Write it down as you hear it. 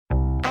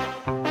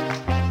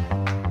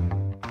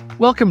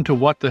Welcome to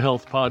What the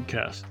Health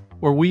Podcast,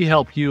 where we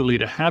help you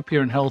lead a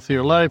happier and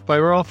healthier life by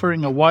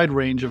offering a wide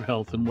range of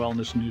health and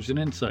wellness news and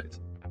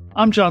insights.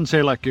 I'm John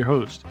Salek, your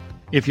host.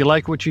 If you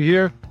like what you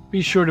hear,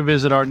 be sure to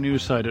visit our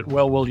news site at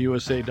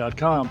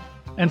wellwellusa.com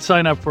and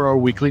sign up for our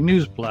weekly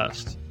news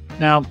blasts.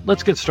 Now,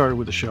 let's get started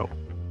with the show.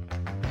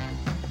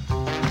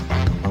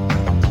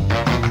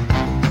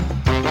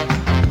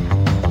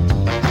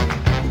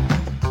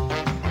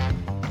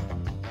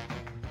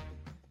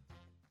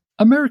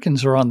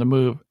 Americans are on the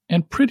move,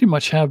 and pretty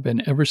much have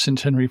been ever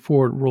since Henry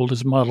Ford rolled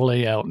his Model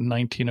A out in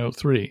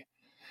 1903.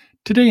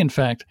 Today, in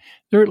fact,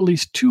 there are at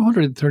least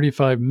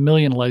 235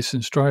 million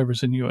licensed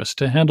drivers in the U.S.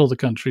 to handle the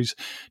country's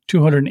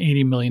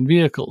 280 million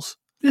vehicles.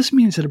 This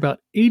means that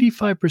about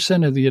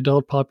 85% of the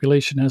adult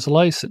population has a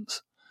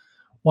license.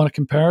 Want a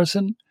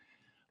comparison?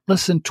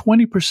 Less than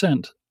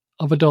 20%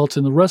 of adults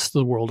in the rest of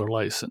the world are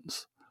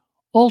licensed.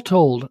 All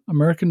told,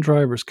 American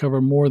drivers cover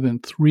more than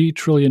 3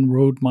 trillion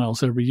road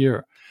miles every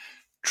year,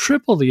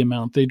 triple the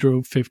amount they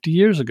drove 50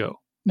 years ago.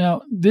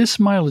 Now, this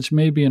mileage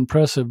may be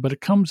impressive, but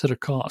it comes at a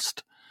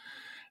cost.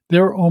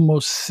 There are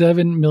almost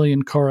 7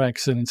 million car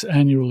accidents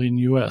annually in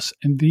the U.S.,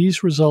 and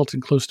these result in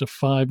close to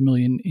 5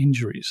 million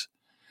injuries.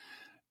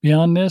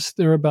 Beyond this,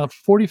 there are about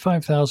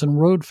 45,000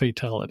 road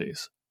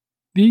fatalities.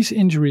 These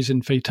injuries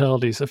and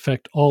fatalities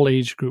affect all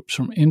age groups,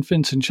 from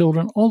infants and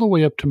children all the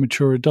way up to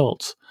mature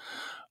adults,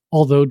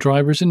 although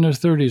drivers in their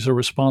 30s are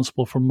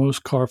responsible for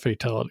most car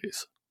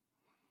fatalities.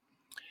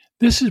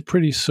 This is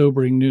pretty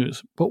sobering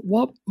news, but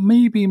what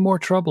may be more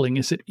troubling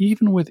is that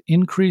even with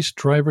increased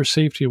driver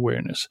safety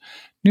awareness,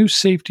 new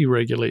safety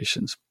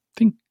regulations,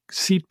 think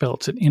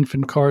seatbelts and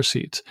infant car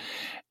seats,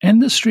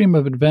 and the stream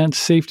of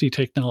advanced safety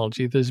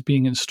technology that is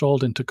being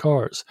installed into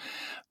cars,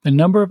 the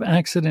number of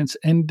accidents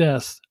and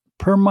deaths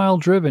per mile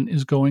driven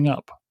is going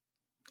up.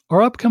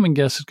 Our upcoming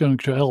guest is going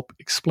to help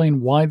explain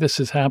why this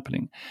is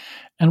happening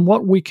and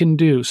what we can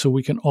do so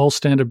we can all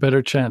stand a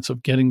better chance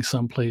of getting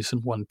someplace in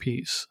one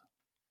piece.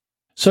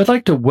 So I'd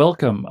like to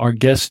welcome our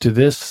guest to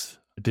this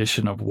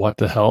edition of What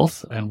the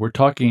Health, and we're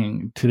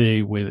talking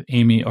today with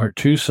Amy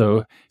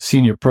Artuso,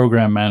 Senior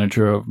Program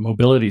Manager of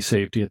Mobility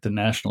Safety at the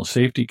National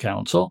Safety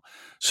Council.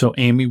 So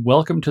Amy,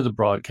 welcome to the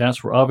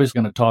broadcast. We're obviously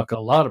going to talk a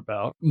lot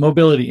about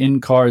mobility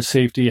in cars,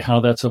 safety, how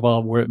that's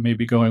evolved, where it may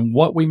be going,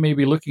 what we may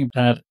be looking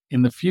at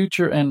in the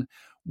future, and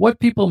what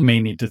people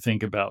may need to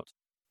think about.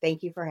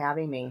 Thank you for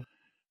having me.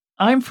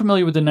 I'm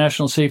familiar with the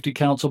National Safety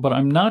Council, but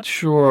I'm not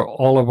sure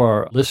all of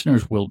our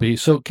listeners will be.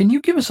 So can you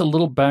give us a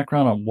little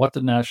background on what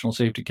the National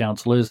Safety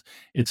Council is,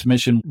 its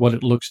mission, what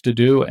it looks to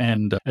do?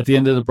 And at the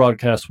end of the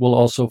broadcast, we'll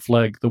also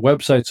flag the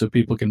website so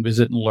people can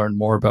visit and learn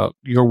more about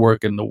your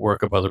work and the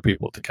work of other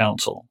people at the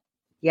council.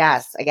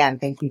 Yes. Again,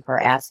 thank you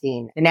for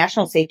asking. The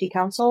National Safety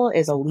Council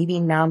is a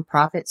leading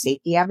nonprofit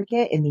safety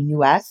advocate in the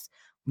U.S.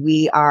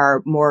 We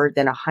are more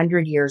than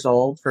 100 years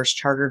old, first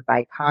chartered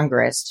by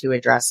Congress to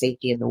address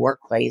safety in the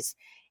workplace.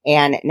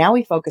 And now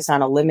we focus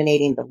on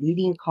eliminating the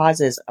leading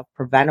causes of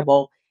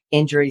preventable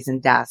injuries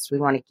and deaths. We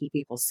want to keep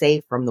people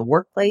safe from the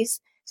workplace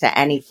to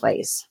any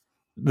place.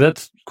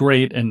 That's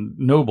great and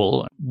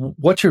noble.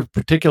 What's your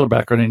particular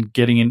background in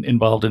getting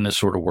involved in this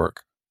sort of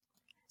work?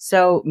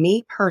 So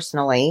me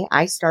personally,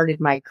 I started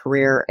my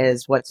career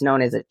as what's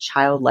known as a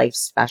child life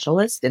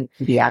specialist in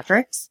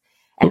pediatrics.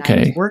 And I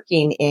was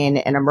working in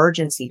an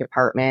emergency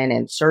department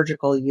and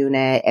surgical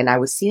unit, and I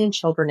was seeing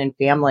children and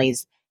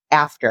families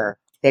after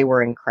they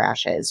were in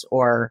crashes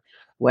or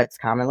what's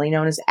commonly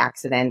known as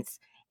accidents.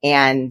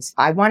 And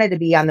I wanted to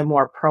be on the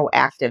more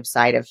proactive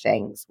side of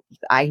things.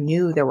 I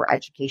knew there were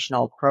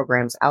educational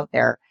programs out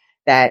there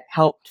that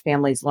helped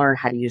families learn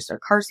how to use their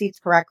car seats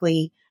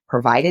correctly,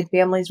 provided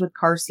families with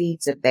car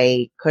seats if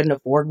they couldn't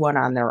afford one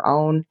on their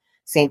own.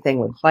 Same thing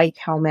with bike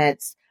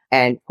helmets.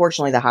 And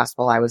fortunately, the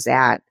hospital I was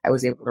at, I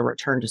was able to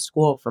return to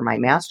school for my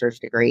master's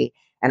degree,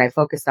 and I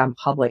focused on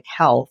public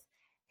health.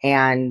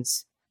 And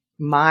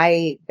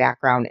my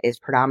background is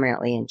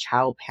predominantly in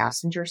child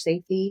passenger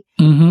safety,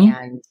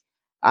 and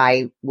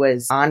I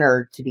was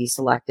honored to be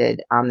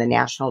selected on the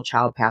National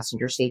Child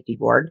Passenger Safety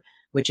Board,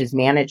 which is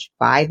managed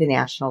by the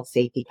National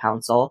Safety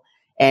Council.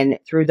 And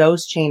through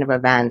those chain of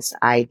events,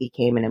 I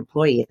became an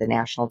employee at the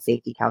National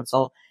Safety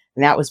Council,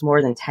 and that was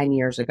more than 10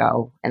 years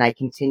ago. And I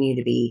continue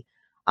to be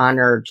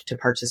honored to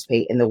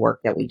participate in the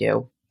work that we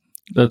do.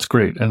 That's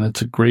great. And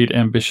it's a great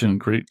ambition,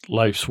 great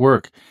life's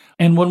work.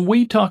 And when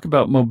we talk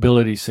about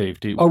mobility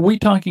safety, are we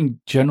talking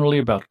generally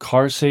about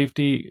car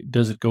safety?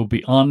 Does it go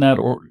beyond that,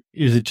 or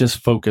is it just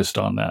focused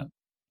on that?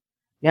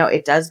 No,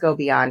 it does go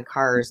beyond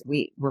cars.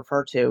 We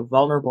refer to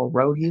vulnerable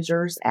road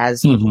users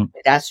as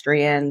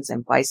pedestrians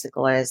and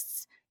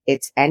bicyclists.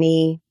 It's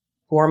any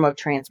form of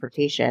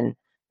transportation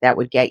that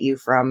would get you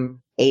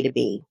from A to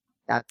B.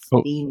 That's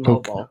being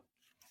mobile. Okay.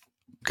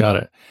 Got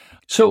it.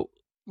 So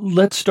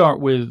let's start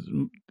with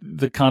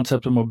the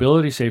concept of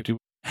mobility safety.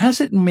 Has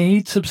it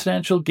made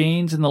substantial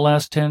gains in the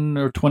last 10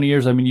 or 20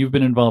 years? I mean, you've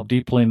been involved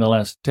deeply in the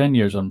last 10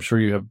 years. I'm sure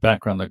you have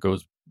background that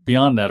goes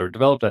beyond that or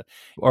developed that.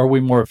 Are we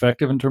more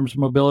effective in terms of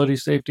mobility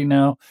safety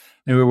now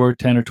than we were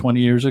 10 or 20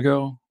 years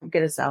ago?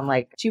 going to sound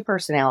like two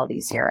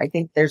personalities here. I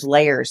think there's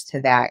layers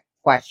to that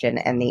question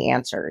and the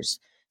answers.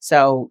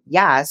 So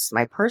yes,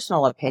 my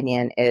personal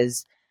opinion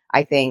is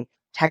I think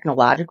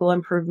technological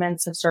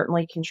improvements have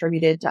certainly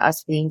contributed to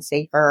us being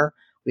safer.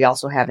 We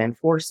also have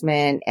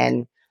enforcement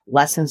and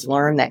lessons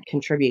learned that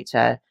contribute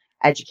to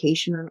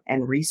education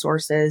and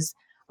resources,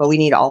 but we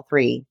need all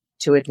three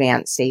to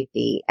advance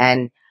safety.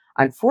 And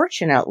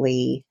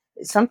unfortunately,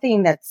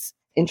 something that's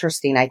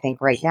interesting, I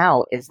think, right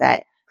now is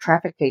that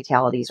traffic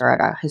fatalities are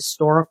at a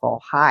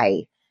historical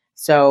high.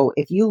 So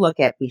if you look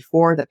at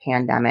before the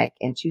pandemic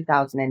in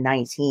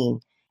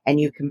 2019 and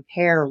you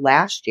compare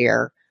last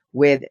year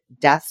with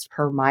deaths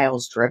per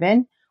miles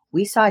driven,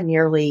 we saw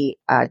nearly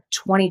a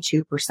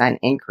 22%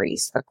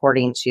 increase,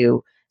 according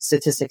to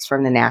statistics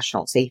from the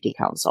National Safety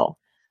Council.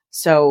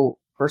 So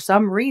for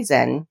some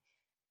reason,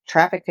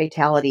 traffic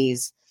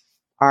fatalities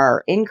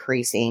are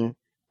increasing,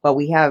 but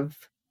we have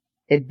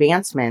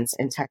advancements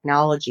in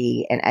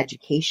technology and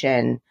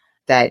education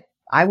that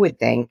I would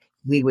think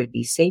we would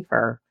be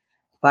safer.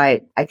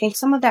 But I think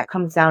some of that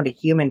comes down to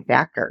human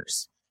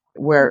factors,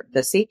 where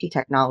the safety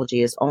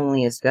technology is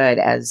only as good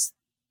as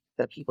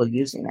the people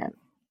using it.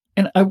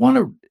 And I want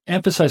to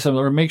emphasize something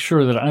or make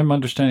sure that I'm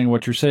understanding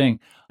what you're saying.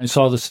 I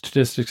saw the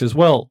statistics as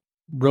well.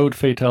 Road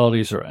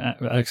fatalities or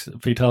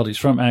fatalities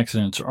from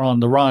accidents are on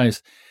the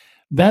rise.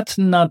 That's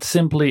not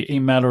simply a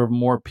matter of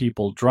more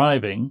people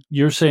driving.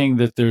 You're saying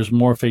that there's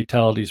more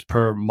fatalities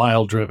per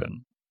mile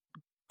driven,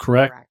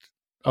 correct? Correct.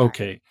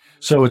 Okay.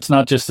 So it's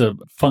not just a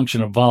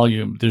function of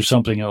volume. There's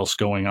something else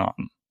going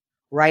on.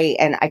 Right.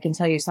 And I can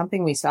tell you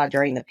something we saw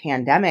during the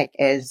pandemic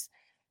is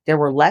there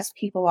were less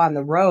people on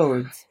the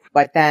roads,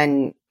 but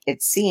then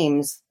it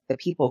seems the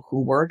people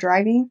who were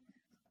driving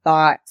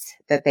thought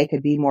that they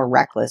could be more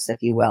reckless,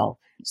 if you will.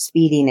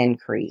 Speeding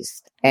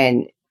increased.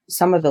 And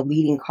some of the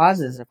leading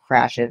causes of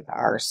crashes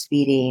are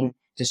speeding,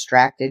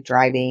 distracted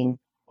driving,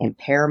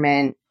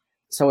 impairment.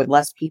 So with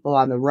less people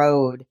on the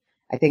road,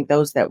 I think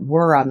those that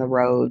were on the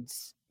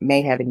roads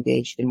may have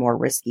engaged in more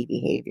risky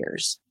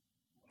behaviors.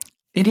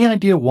 Any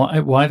idea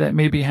why that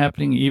may be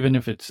happening, even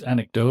if it's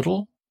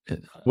anecdotal?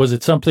 Was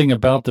it something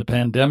about the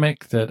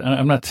pandemic that,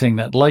 I'm not saying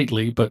that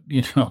lightly, but,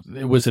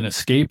 it was an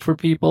escape for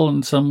people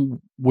in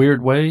some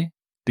weird way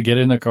to get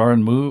in the car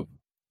and move?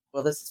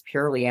 Well, this is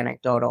purely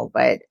anecdotal,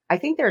 but I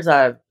think there's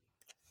a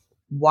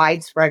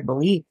widespread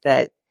belief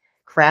that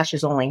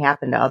crashes only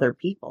happen to other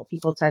people.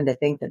 People tend to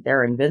think that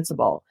they're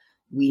invincible.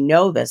 We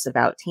know this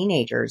about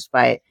teenagers,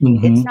 but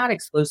it's not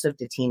exclusive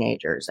to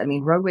teenagers. I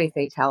mean, roadway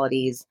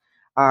fatalities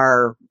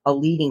are a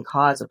leading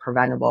cause of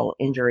preventable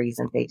injuries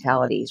and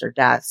fatalities or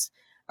deaths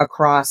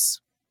across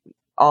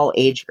all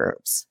age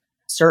groups.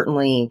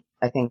 Certainly,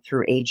 I think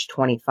through age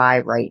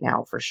 25 right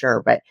now for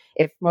sure. But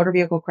if motor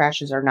vehicle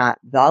crashes are not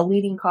the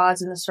leading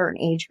cause in a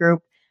certain age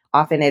group,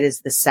 often it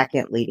is the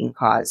second leading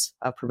cause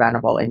of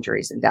preventable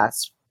injuries and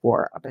deaths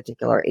for a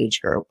particular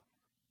age group.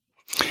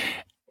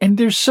 And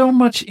there's so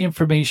much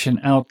information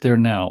out there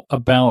now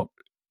about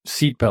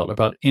seatbelt,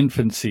 about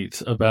infant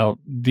seats, about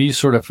these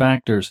sort of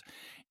factors.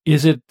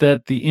 Is it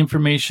that the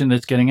information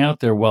that's getting out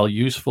there, while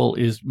useful,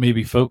 is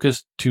maybe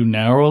focused too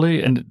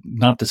narrowly? And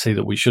not to say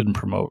that we shouldn't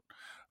promote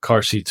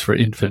car seats for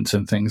infants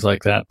and things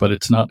like that, but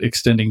it's not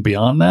extending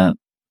beyond that?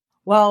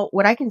 Well,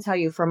 what I can tell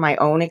you from my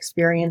own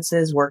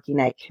experiences working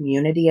at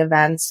community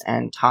events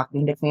and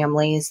talking to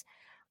families,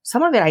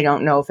 some of it I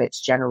don't know if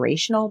it's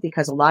generational,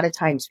 because a lot of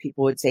times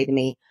people would say to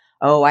me,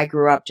 oh, I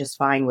grew up just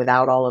fine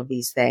without all of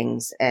these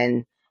things.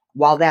 And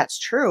while that's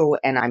true,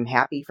 and I'm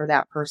happy for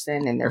that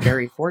person and they're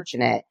very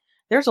fortunate,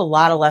 there's a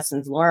lot of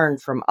lessons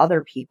learned from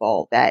other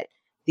people that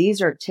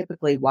these are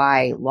typically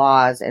why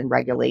laws and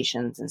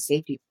regulations and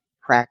safety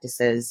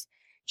practices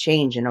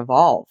change and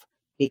evolve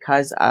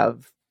because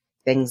of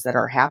things that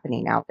are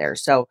happening out there.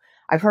 So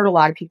I've heard a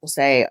lot of people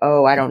say,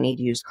 oh, I don't need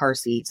to use car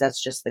seats.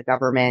 That's just the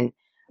government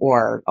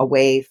or a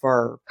way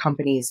for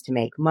companies to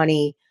make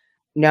money.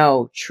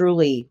 No,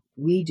 truly,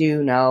 we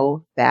do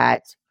know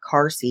that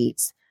car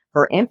seats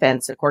for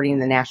infants, according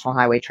to the National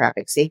Highway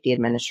Traffic Safety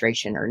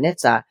Administration, or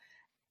NHTSA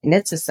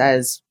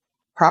says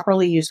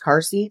properly used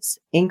car seats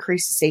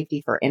increase the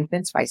safety for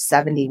infants by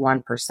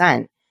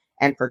 71%.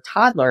 And for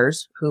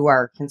toddlers who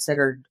are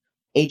considered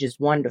ages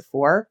 1 to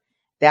 4,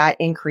 that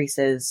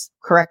increases,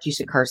 correct use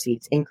of car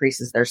seats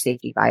increases their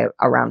safety by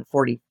around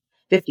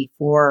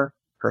 54%.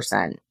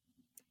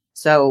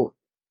 So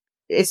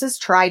this is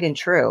tried and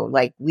true.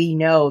 Like, we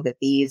know that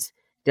these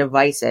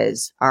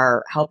devices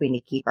are helping to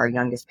keep our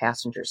youngest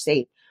passengers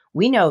safe.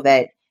 We know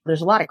that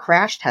there's a lot of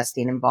crash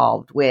testing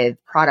involved with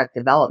product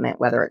development,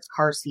 whether it's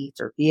car seats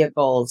or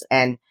vehicles,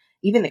 and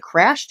even the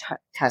crash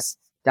test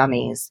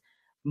dummies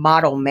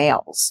model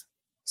males.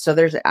 So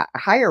there's a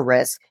higher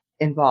risk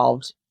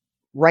involved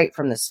right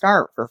from the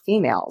start for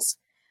females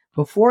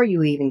before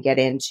you even get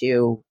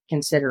into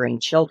considering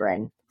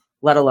children,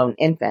 let alone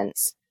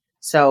infants.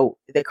 So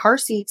the car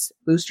seats,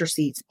 booster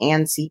seats,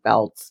 and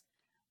seatbelts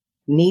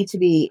need to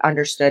be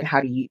understood how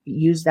to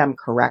use them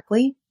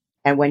correctly.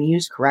 And when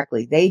used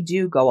correctly, they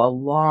do go a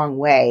long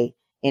way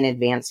in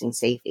advancing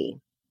safety.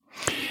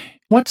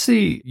 What's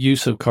the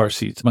use of car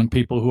seats among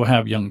people who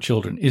have young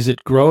children? Is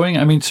it growing?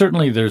 I mean,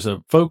 certainly there's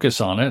a focus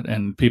on it,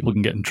 and people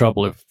can get in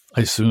trouble if,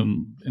 I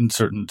assume, in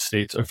certain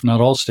states, if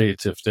not all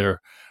states, if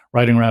they're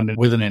riding around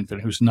with an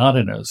infant who's not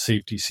in a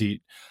safety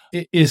seat.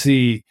 Is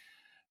the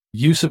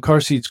use of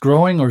car seats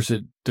growing or is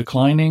it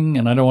declining?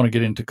 And I don't want to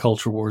get into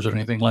culture wars or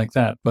anything like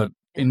that, but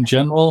in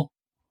general,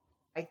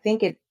 I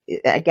think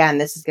again,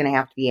 this is going to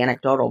have to be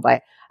anecdotal,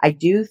 but I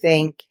do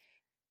think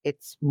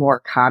it's more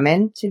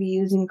common to be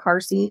using car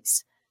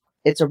seats.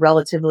 It's a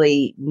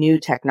relatively new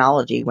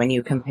technology when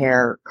you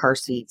compare car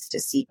seats to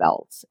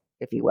seatbelts,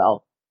 if you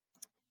will.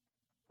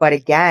 But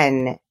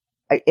again,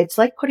 it's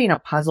like putting a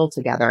puzzle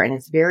together, and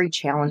it's very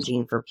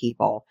challenging for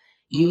people.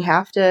 You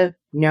have to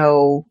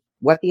know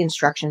what the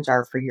instructions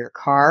are for your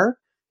car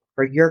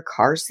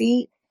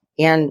seat,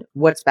 and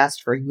what's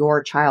best for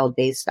your child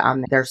based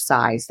on their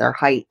size, their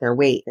height, their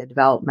weight, the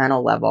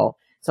developmental level.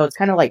 So it's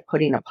kind of like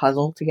putting a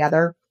puzzle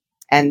together.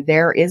 And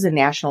there is a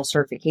national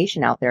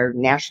certification out there,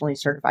 nationally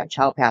certified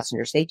child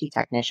passenger safety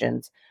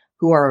technicians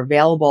who are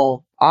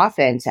available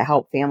often to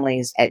help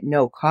families at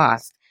no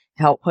cost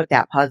to help put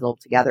that puzzle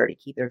together to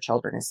keep their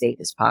children as safe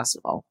as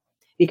possible.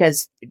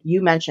 Because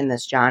you mentioned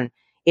this, John,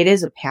 it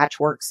is a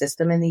patchwork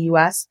system in the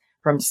U.S.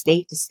 From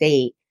state to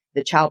state,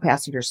 the child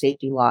passenger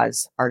safety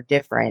laws are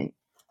different.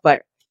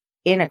 But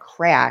in a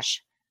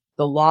crash,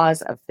 the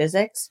laws of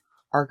physics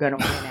are going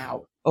to win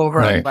out over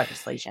right.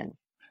 legislation.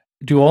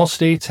 Do all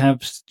states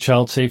have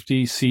child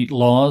safety seat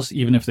laws,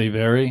 even if they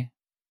vary?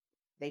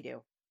 They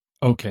do.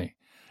 Okay.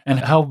 And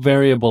how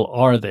variable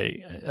are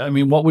they? I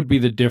mean, what would be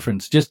the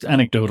difference? Just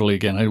anecdotally,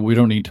 again, we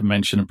don't need to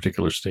mention a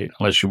particular state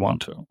unless you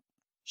want to.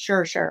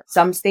 Sure.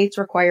 Some states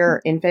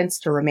require infants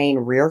to remain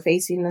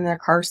rear-facing in their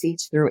car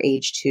seats through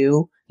age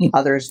 2.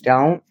 Others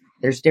don't.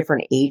 There's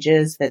different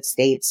ages that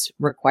states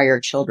require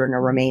children to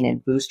remain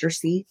in booster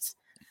seats.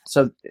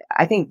 So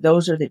I think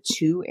those are the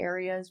two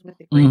areas with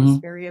the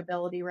greatest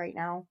variability right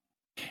now.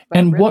 But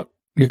and really,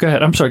 go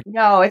ahead. I'm sorry.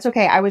 No, it's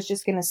okay. I was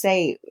just going to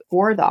say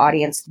for the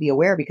audience to be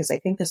aware, because I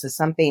think this is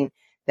something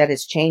that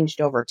has changed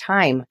over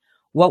time.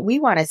 What we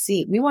want to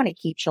see, we want to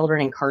keep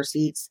children in car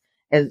seats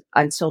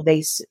until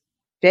they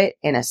fit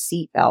in a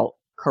seatbelt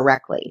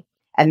correctly.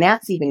 And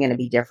that's even going to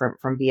be different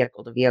from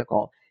vehicle to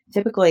vehicle.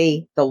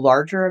 Typically, the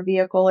larger a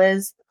vehicle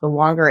is, the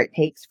longer it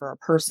takes for a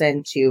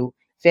person to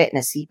fit in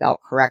a seatbelt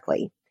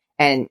correctly.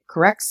 And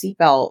correct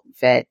seatbelt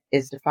fit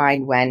is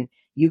defined when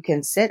you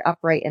can sit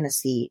upright in a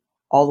seat,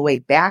 all the way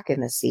back in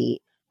the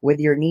seat, with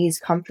your knees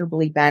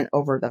comfortably bent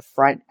over the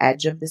front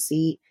edge of the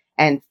seat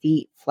and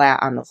feet flat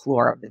on the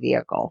floor of the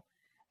vehicle.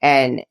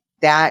 And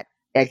that,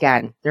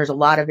 again, there's a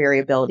lot of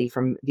variability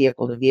from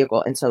vehicle to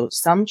vehicle. And so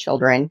some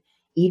children,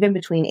 even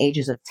between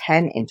ages of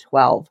 10 and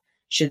 12,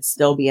 should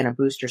still be in a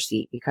booster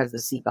seat because the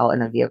seatbelt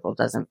in a vehicle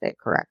doesn't fit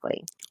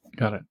correctly.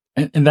 Got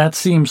it. And that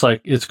seems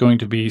like it's going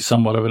to be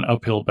somewhat of an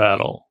uphill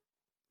battle.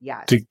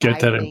 Yes, to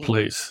get that in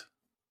place.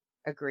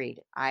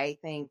 Agreed. I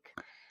think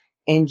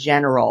in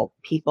general,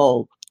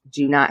 people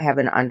do not have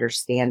an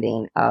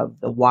understanding of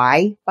the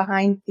why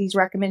behind these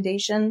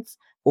recommendations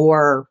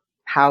or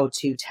how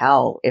to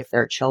tell if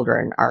their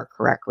children are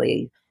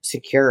correctly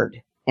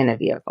secured in a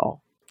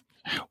vehicle.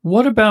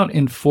 What about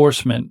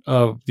enforcement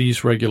of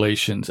these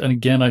regulations? And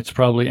again, it's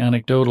probably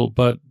anecdotal,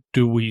 but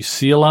do we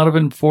see a lot of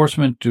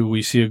enforcement? Do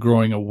we see a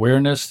growing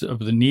awareness of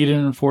the need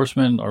in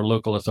enforcement? Are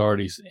local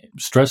authorities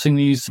stressing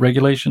these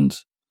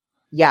regulations?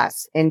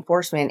 Yes,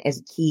 enforcement is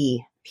a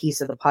key piece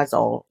of the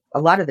puzzle. A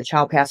lot of the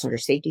child passenger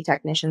safety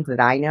technicians that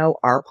I know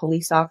are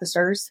police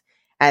officers,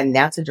 and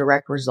that's a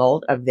direct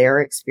result of their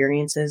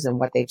experiences and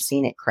what they've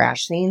seen at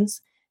crash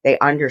scenes. They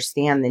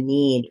understand the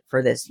need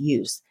for this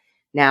use.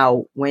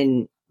 Now,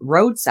 when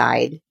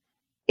roadside,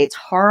 it's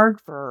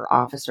hard for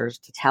officers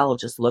to tell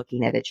just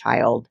looking at a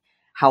child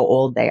how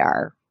old they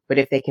are. But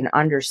if they can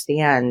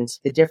understand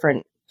the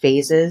different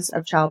phases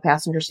of child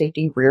passenger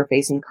safety,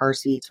 rear-facing car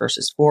seats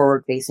versus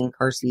forward-facing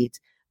car seats,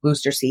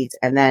 booster seats,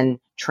 and then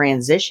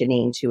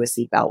transitioning to a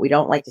seatbelt. We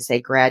don't like to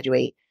say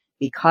graduate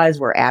because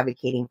we're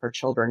advocating for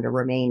children to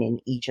remain in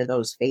each of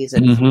those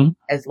phases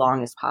as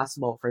long as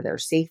possible for their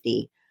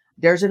safety.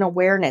 There's an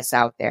awareness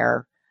out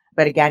there.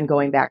 But again,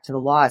 going back to the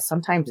laws,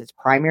 sometimes it's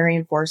primary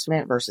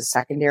enforcement versus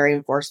secondary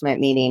enforcement,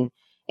 meaning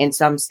in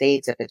some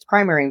states, if it's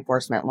primary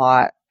enforcement,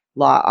 law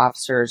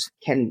officers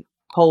can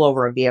pull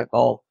over a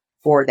vehicle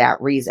for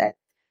that reason.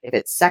 If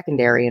it's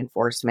secondary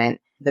enforcement,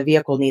 the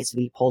vehicle needs to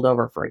be pulled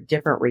over for a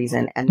different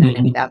reason. And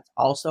then if that's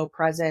also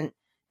present,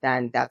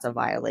 then that's a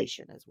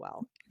violation as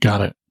well.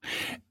 Got it.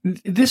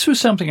 This was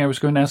something I was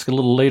going to ask a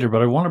little later,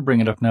 but I want to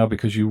bring it up now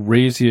because you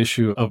raised the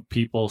issue of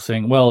people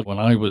saying, well, when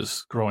I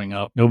was growing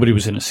up, nobody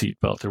was in a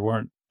seatbelt. There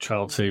weren't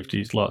child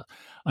safety laws.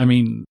 I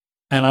mean,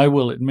 and I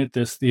will admit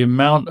this, the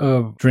amount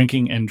of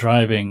drinking and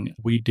driving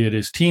we did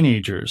as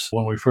teenagers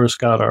when we first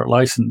got our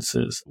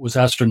licenses was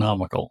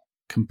astronomical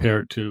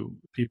compared to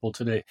people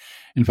today.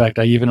 In fact,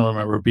 I even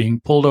remember being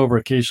pulled over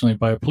occasionally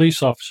by a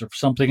police officer for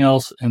something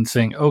else and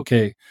saying,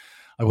 okay,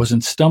 I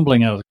wasn't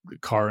stumbling out of the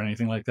car or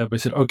anything like that, but I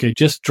said, okay,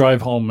 just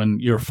drive home and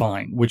you're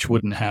fine, which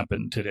wouldn't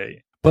happen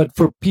today. But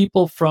for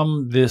people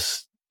from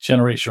this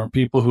generation, or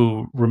people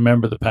who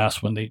remember the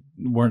past when they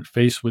weren't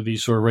faced with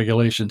these sort of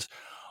regulations,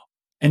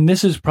 and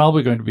this is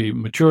probably going to be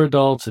mature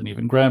adults and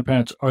even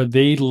grandparents, are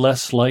they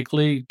less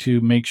likely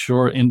to make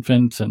sure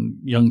infants and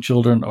young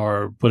children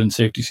are put in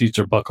safety seats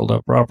or buckled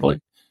up properly?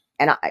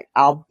 And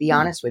I'll be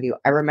honest with you,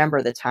 I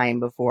remember the time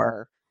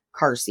before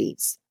car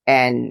seats.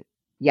 And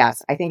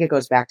yes, I think it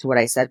goes back to what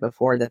I said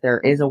before, that there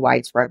is a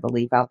widespread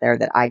belief out there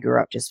that I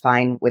grew up just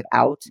fine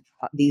without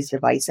these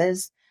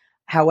devices.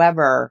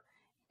 However,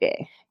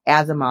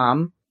 as a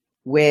mom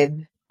with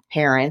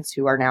parents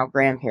who are now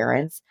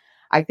grandparents,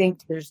 I think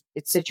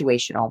it's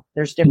situational.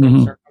 There's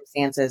different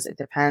circumstances. It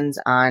depends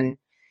on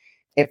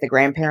if the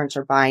grandparents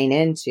are buying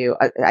into.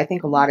 I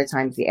think a lot of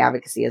times the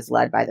advocacy is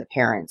led by the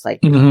parents.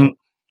 Like,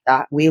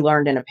 we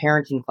learned in a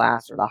parenting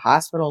class, or the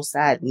hospital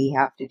said we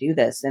have to do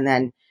this, and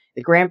then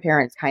the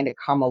grandparents kind of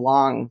come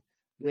along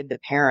with the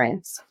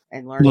parents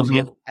and learn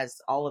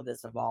as all of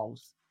this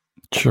evolves.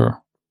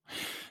 Sure.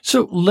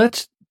 So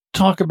let's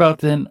talk about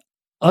then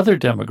other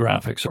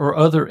demographics or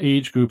other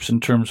age groups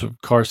in terms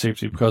of car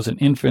safety, because an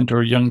infant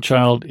or a young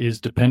child is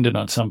dependent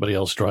on somebody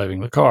else driving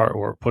the car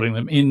or putting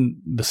them in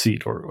the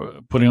seat or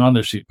putting on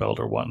their seatbelt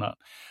or whatnot.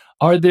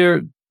 Are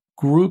there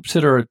groups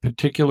that are at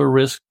particular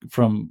risk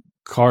from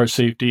car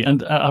safety?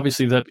 And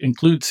obviously that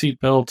includes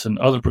seatbelts and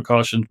other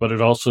precautions, but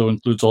it also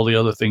includes all the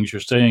other things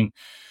you're saying,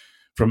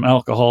 from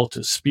alcohol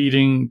to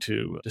speeding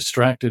to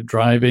distracted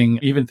driving,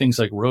 even things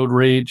like road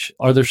rage.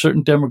 Are there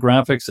certain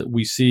demographics that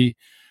we see,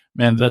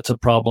 man, that's a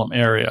problem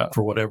area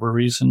for whatever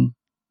reason?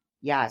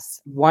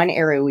 Yes. One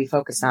area we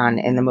focus on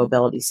in the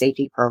mobility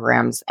safety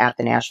programs at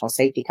the National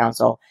Safety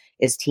Council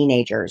is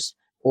teenagers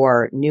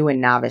or new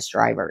and novice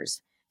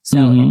drivers. So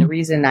and the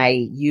reason I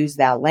use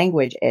that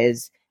language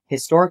is,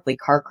 historically,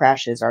 car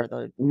crashes are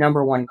the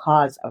number one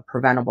cause of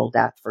preventable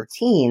death for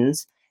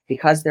teens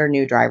because they're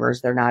new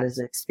drivers. They're not as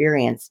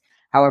experienced.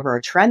 However,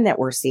 a trend that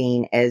we're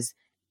seeing is,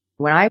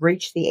 when I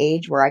reached the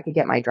age where I could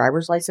get my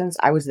driver's license,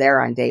 I was there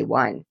on day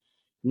one.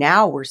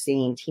 Now we're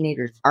seeing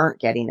teenagers aren't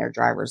getting their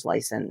driver's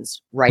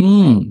license right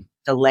away,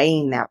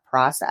 delaying that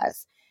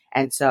process.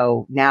 And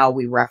so now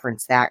we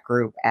reference that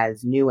group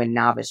as new and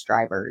novice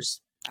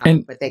drivers,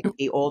 but they could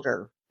be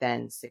older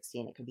than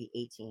 16. It could be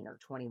 18 or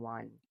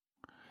 21.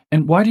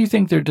 And why do you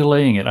think they're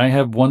delaying it? I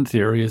have one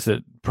theory, is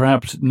that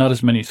perhaps not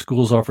as many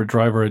schools offer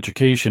driver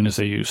education as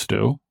they used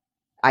to.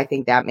 I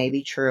think that may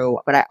be true,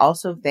 but I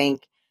also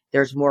think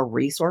there's more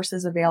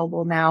resources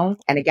available now.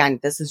 And again,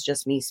 this is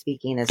just me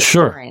speaking as a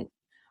parent.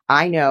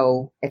 I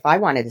know if I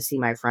wanted to see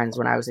my friends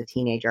when I was a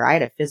teenager, I had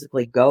to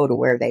physically go to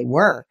where they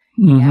were.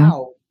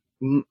 Now,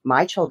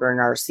 my children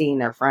are seeing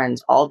their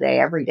friends all day,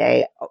 every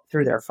day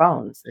through their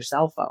phones, their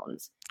cell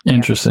phones.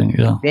 Interesting,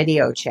 yeah.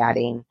 Video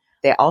chatting.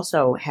 They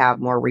also have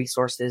more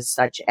resources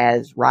such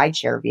as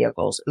rideshare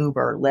vehicles,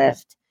 Uber,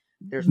 Lyft.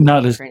 There's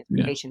not as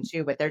transportation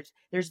too, but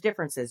there's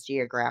differences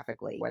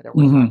geographically, whether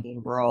we're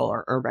talking rural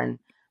or urban.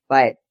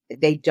 But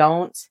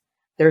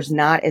there's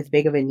not as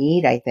big of a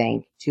need, I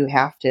think, to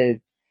have to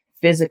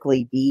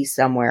physically be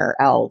somewhere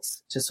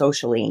else to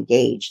socially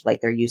engage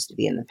like there used to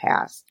be in the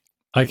past.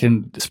 I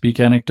can speak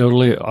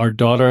anecdotally. Our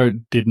daughter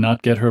did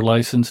not get her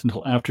license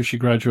until after she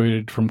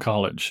graduated from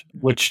college,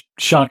 which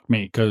shocked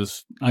me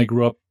because I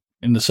grew up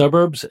in the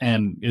suburbs,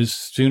 and as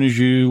soon as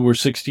you were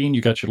 16,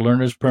 you got your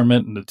learner's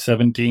permit, and at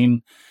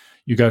 17,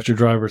 you got your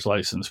driver's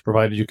license,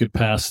 provided you could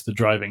pass the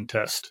driving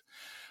test,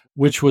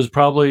 which was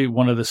probably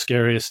one of the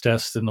scariest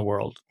tests in the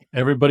world.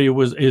 Everybody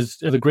is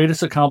the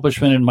greatest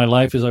accomplishment in my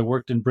life is I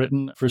worked in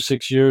Britain for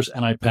 6 years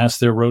and I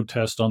passed their road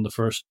test on the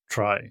first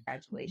try.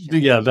 Congratulations.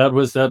 Yeah, that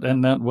was that.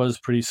 And that was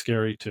pretty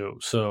scary too.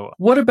 So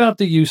what about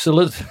the use of,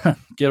 let's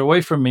get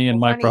away from me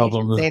and my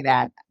problem. Say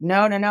that.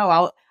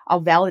 No. I'll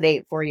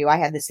validate for you. I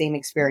had the same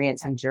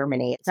experience in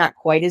Germany. It's not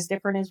quite as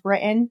different as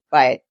Britain,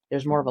 but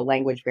there's more of a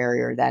language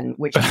barrier than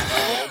which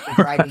you're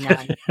driving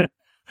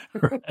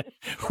on.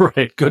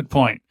 Right. Good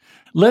point.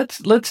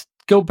 Let's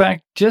go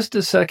back just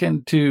a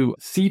second to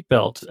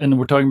seatbelts. And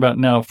we're talking about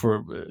now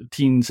for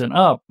teens and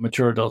up,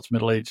 mature adults,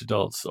 middle-aged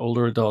adults,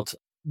 older adults.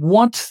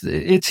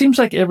 It seems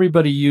like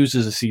everybody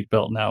uses a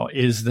seatbelt now.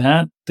 Is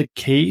that the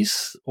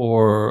case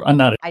or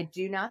not? I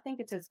do not think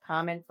it's as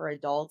common for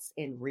adults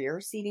in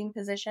rear seating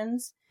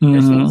positions.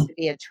 There seems to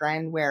be a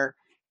trend where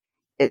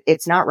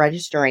it's not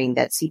registering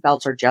that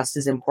seatbelts are just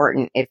as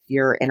important if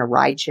you're in a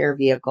rideshare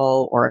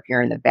vehicle or if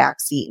you're in the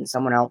back seat in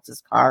someone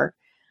else's car.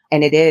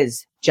 And it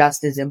is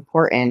just as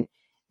important,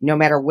 no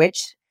matter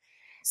which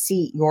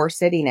seat you're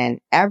sitting in.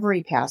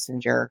 Every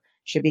passenger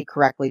should be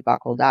correctly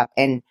buckled up.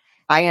 And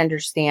I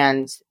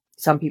understand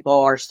some people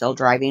are still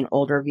driving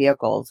older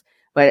vehicles,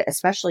 but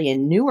especially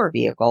in newer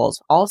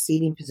vehicles, all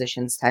seating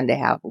positions tend to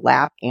have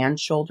lap and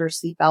shoulder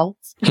seat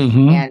belts.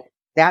 And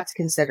that's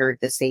considered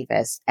the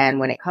safest. And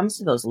when it comes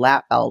to those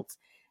lap belts,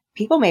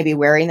 people may be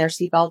wearing their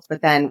seat belts,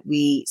 but then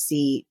we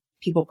see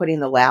people putting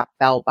the lap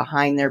belt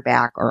behind their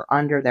back or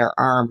under their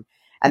arm.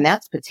 And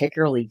that's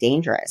particularly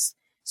dangerous.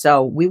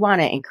 So we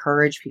want to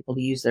encourage people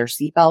to use their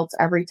seat belts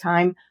every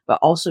time, but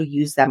also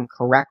use them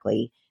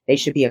correctly. They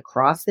should be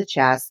across the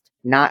chest,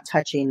 not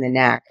touching the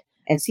neck.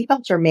 And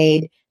seatbelts are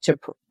made to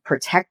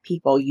protect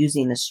people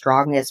using the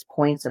strongest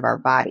points of our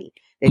body.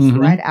 They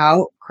spread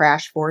out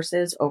crash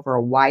forces over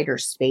a wider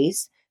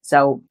space.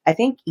 So I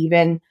think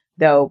even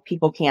though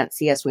people can't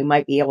see us, we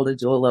might be able to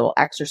do a little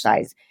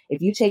exercise.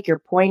 If you take your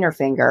pointer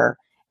finger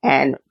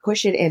and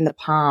push it in the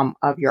palm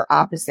of your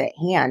opposite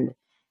hand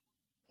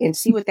and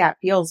see what that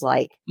feels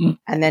like,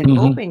 and then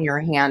open your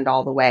hand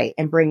all the way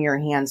and bring your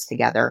hands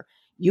together,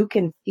 you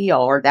can feel,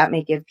 or that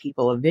may give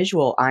people a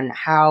visual on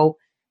how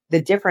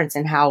the difference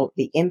in how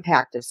the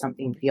impact of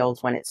something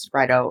feels when it's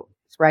spread out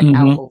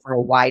over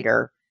a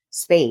wider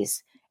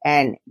space.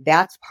 And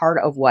that's part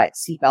of what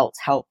seatbelts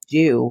help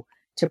do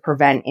to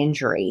prevent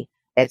injury.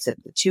 It's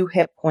at the 2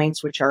 hip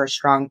points, which are a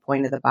strong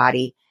point of the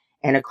body,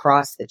 and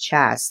across the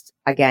chest,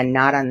 again,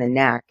 not on the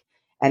neck.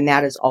 And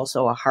that is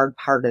also a hard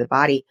part of the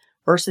body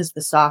versus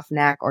the soft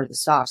neck or the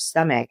soft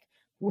stomach,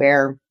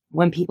 where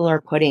when people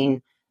are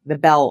putting the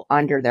belt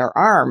under their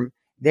arm,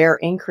 they're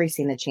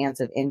increasing the chance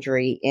of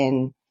injury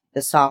in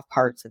the soft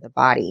parts of the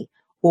body.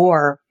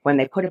 Or when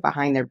they put it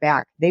behind their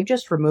back, they've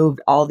just removed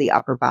all the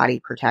upper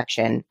body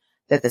protection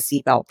that the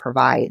seatbelt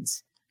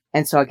provides.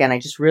 And so again, I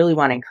just really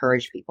want to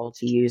encourage people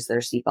to use their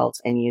seatbelts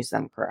and use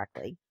them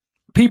correctly.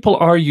 People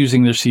are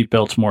using their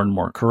seatbelts more and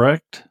more,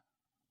 correct?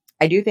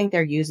 I do think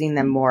they're using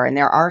them more, and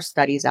there are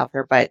studies out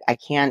there, but I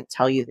can't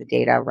tell you the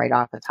data right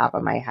off the top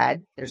of my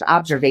head. There's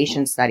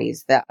observation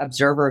studies that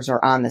observers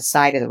are on the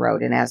side of the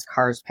road and as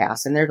cars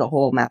pass, and there's a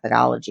whole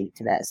methodology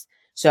to this.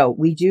 So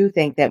we do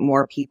think that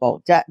more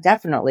people,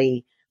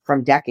 definitely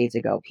from decades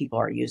ago, people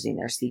are using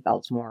their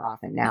seatbelts more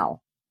often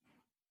now.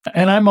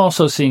 And I'm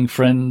also seeing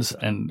friends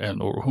and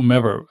or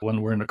whomever,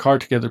 when we're in a car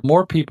together,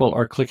 more people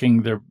are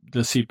clicking the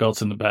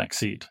seatbelts in the back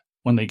seat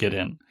when they get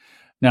in.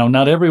 Now,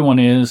 not everyone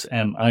is,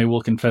 and I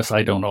will confess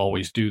I don't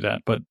always do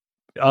that, but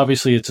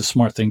obviously it's a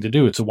smart thing to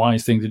do. It's a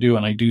wise thing to do,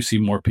 and I do see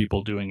more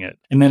people doing it.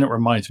 And then it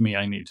reminds me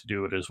I need to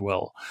do it as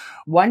well.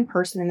 One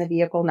person in the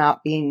vehicle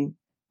not being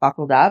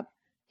buckled up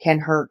can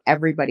hurt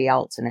everybody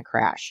else in a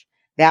crash.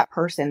 That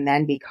person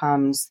then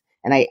becomes,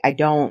 and I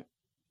don't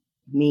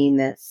mean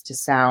this to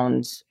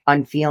sound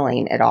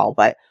unfeeling at all,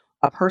 but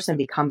a person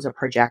becomes a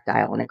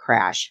projectile in a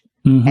crash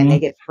and they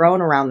get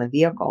thrown around the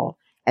vehicle,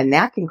 and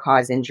that can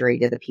cause injury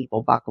to the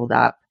people buckled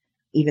up,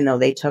 even though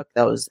they took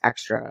those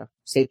extra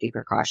safety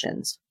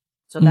precautions.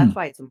 So that's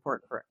why it's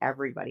important for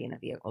everybody in a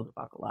vehicle to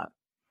buckle up.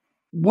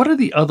 What are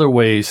the other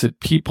ways that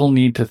people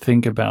need to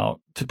think about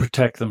to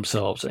protect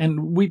themselves?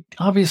 And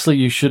obviously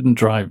you shouldn't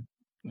drive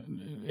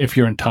if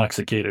you're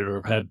intoxicated or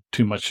have had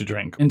too much to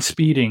drink, and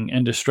speeding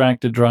and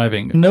distracted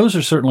driving. And those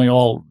are certainly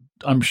all,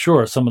 I'm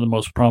sure, some of the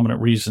most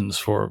prominent reasons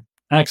for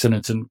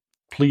accidents. And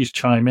please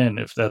chime in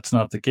if that's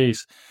not the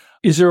case.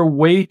 Is there a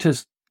way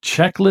to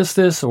checklist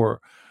this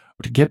or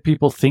to get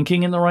people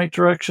thinking in the right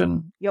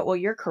direction? Yeah, well,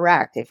 you're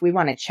correct. If we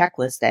want to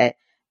checklist it,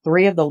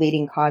 3 of the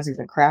leading causes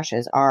of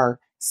crashes are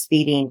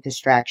speeding,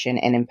 distraction,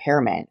 and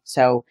impairment.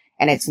 So,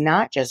 and it's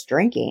not just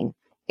drinking.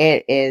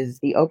 It is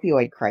the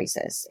opioid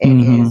crisis. It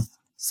is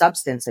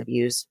substance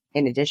abuse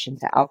in addition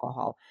to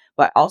alcohol,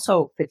 but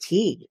also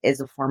fatigue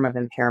is a form of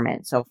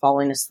impairment. So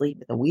falling asleep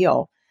at the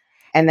wheel.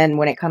 And then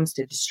when it comes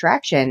to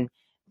distraction,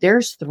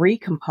 there's 3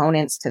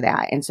 components to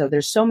that. And so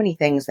there's so many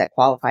things that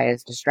qualify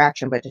as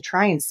distraction, but to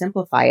try and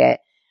simplify it,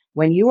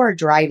 when you are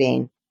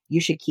driving, you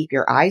should keep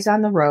your eyes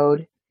on the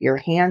road, your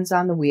hands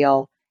on the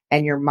wheel,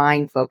 and your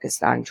mind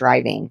focused on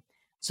driving.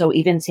 So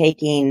even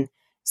taking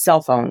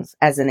cell phones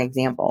as an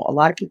example, a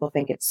lot of people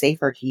think it's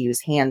safer to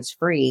use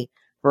hands-free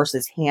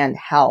versus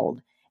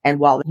handheld. And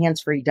while the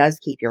hands-free does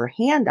keep your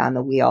hand on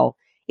the wheel,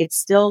 it's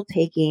still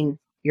taking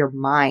your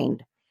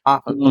mind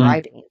off of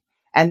driving.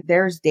 And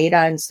there's data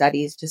and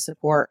studies to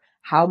support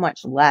how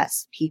much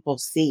less people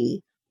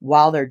see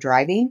while they're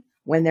driving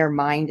when their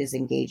mind is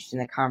engaged in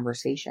the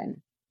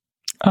conversation.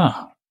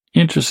 Ah,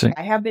 interesting.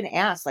 I have been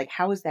asked, like,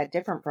 how is that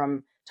different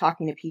from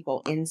talking to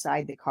people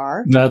inside the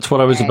car? That's what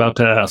I was about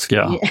to ask,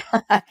 yeah.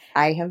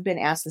 I have been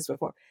asked this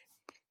before.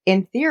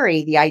 In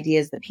theory, the idea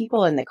is that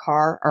people in the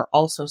car are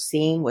also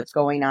seeing what's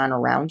going on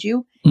around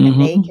you,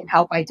 and they can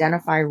help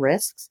identify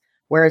risks,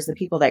 whereas the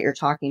people that you're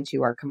talking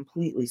to are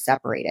completely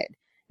separated.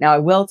 Now, I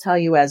will tell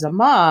you as a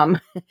mom,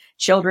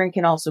 children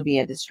can also be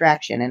a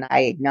distraction, and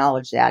I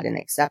acknowledge that and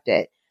accept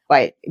it.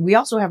 But we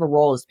also have a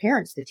role as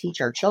parents to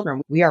teach our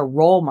children. We are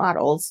role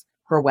models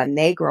for when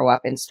they grow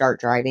up and start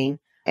driving,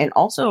 and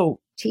also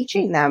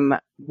teaching them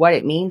what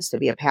it means to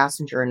be a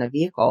passenger in a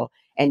vehicle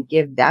and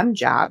give them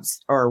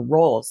jobs or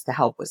roles to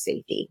help with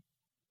safety.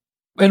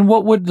 And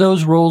what would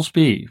those roles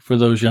be for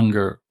those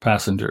younger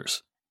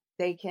passengers?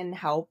 They can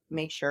help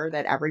make sure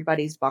that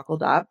everybody's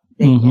buckled up.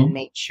 They can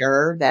make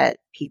sure that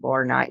people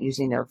are not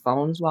using their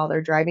phones while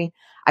they're driving.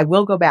 I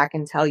will go back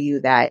and tell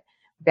you that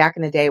back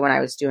in the day when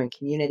I was doing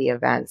community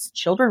events,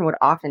 children would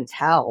often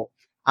tell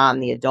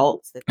the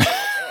adults that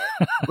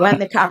when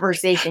the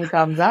conversation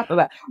comes up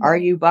about, are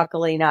you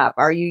buckling up?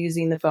 Are you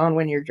using the phone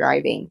when you're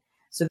driving?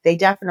 So they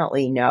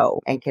definitely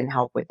know and can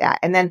help with that.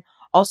 And then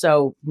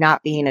also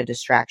not being a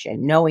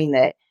distraction, knowing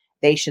that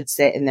they should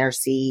sit in their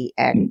seat,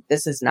 and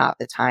this is not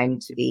the time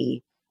to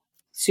be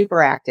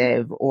super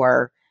active,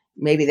 or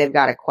maybe they've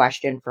got a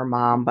question for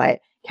mom, but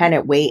can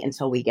it wait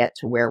until we get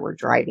to where we're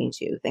driving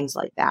to? Things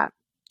like that.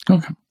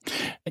 Okay.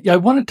 Yeah, I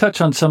want to touch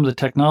on some of the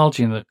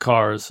technology in the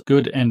cars,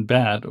 good and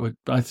bad.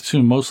 I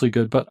assume mostly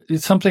good, but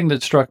it's something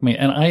that struck me,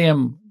 and I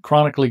am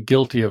chronically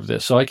guilty of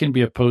this, so I can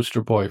be a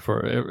poster boy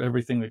for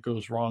everything that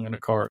goes wrong in a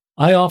car.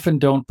 I often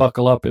don't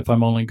buckle up if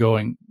I'm only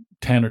going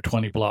 10 or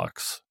 20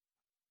 blocks.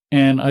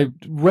 And I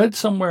read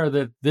somewhere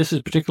that this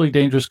is particularly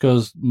dangerous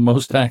because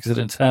most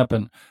accidents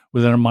happen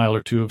within a mile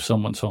or two of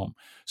someone's home.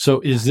 So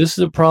is this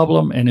the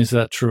problem, and is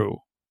that true?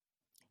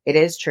 It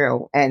is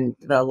true. And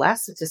the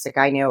last statistic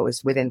I knew, it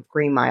was within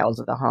 3 miles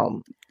of the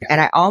home.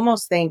 And I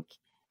almost think,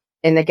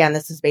 and again,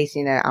 this is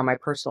basing it on my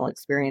personal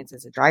experience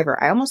as a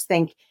driver, I almost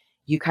think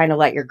you kind of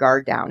let your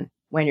guard down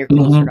when you're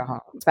closer to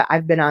home. But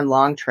I've been on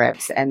long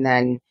trips, and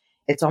then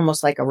it's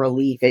almost like a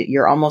relief.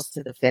 You're almost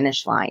to the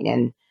finish line.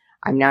 And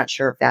I'm not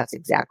sure if that's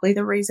exactly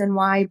the reason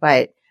why,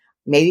 but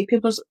maybe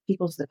people's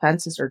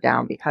defenses are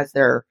down because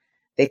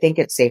they think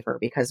it's safer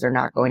because they're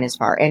not going as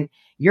far. And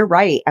you're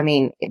right. I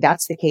mean,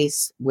 that's the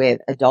case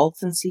with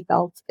adults in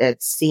seatbelts.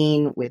 It's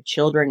seen with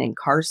children in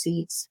car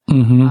seats.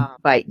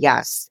 But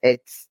yes,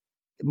 it's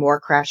more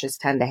crashes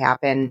tend to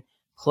happen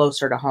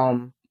closer to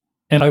home.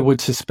 And I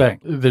would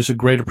suspect there's a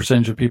greater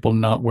percentage of people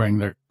not wearing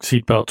their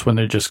seatbelts when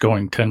they're just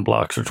going 10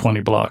 blocks or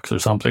 20 blocks or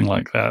something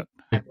like that.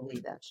 I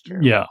believe that's true.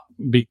 Yeah.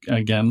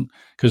 Again,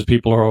 because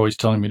people are always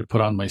telling me to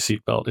put on my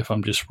seatbelt if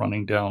I'm just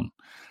running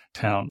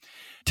downtown.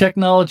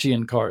 Technology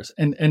in cars.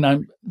 And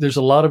there's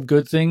a lot of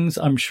good things,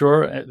 I'm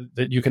sure,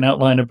 that you can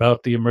outline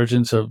about the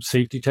emergence of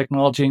safety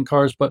technology in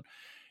cars. But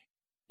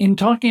in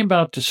talking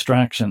about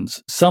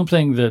distractions,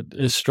 something that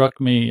has struck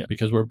me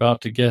because we're about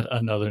to get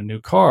another new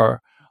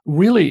car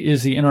really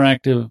is the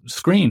interactive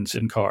screens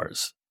in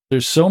cars.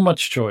 There's so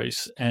much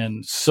choice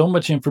and so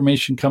much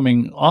information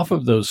coming off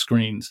of those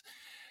screens.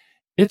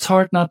 It's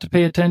hard not to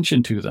pay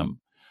attention to them.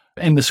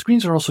 And the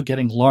screens are also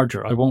getting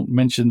larger. I won't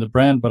mention the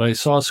brand, but I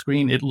saw a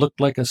screen. It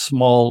looked like a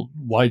small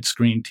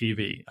widescreen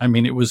TV. I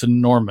mean, it was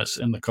enormous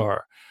in the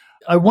car.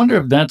 I wonder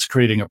if that's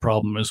creating a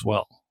problem as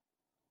well.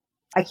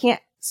 I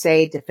can't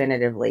say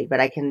definitively, but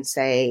I can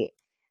say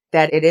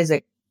that it is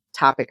a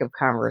topic of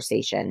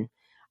conversation.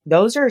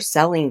 Those are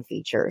selling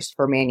features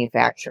for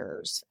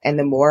manufacturers. And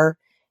the more,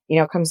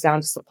 it comes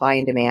down to supply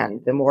and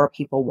demand. The more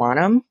people want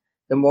them,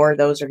 the more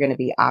those are going to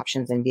be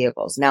options in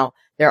vehicles. Now,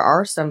 there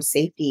are some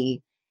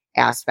safety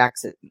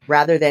aspects.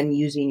 Rather than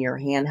using your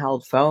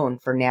handheld phone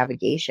for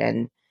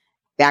navigation,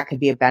 that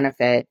could be a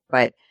benefit.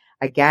 But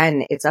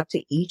again, it's up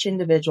to each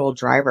individual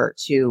driver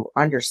to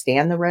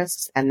understand the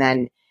risks and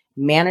then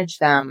manage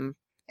them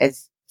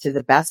as to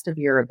the best of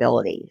your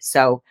ability.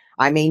 So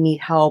I may need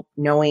help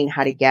knowing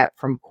how to get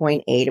from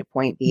point A to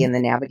point B, and the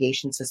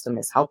navigation system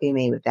is helping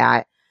me with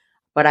that.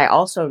 But I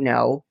also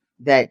know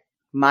that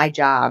my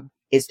job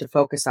is to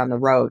focus on the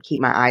road, keep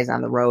my eyes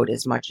on the road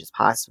as much as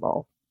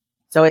possible.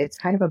 So it's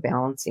kind of a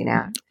balancing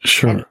act.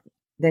 Sure. And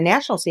the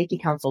National Safety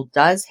Council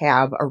does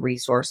have a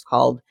resource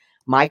called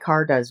My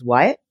Car Does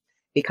What.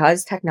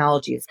 Because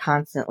technology is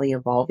constantly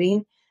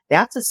evolving,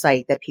 that's a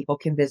site that people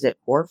can visit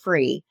for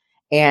free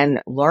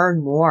and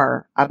learn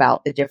more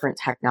about the different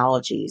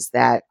technologies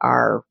that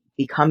are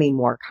becoming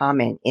more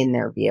common in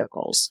their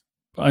vehicles.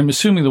 I'm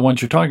assuming the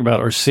ones you're talking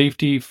about are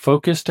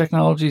safety-focused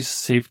technologies,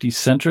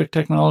 safety-centric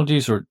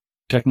technologies, or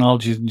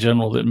technologies in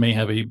general that may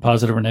have a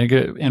positive or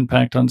negative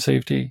impact on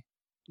safety?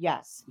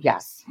 Yes.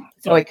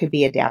 So it could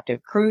be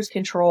adaptive cruise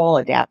control,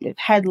 adaptive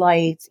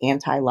headlights,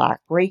 anti-lock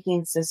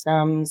braking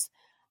systems,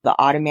 the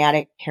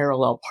automatic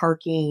parallel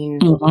parking.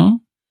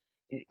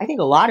 I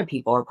think a lot of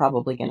people are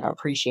probably going to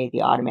appreciate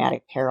the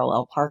automatic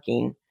parallel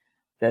parking.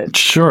 The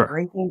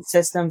braking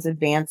systems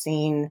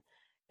advancing.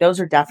 Those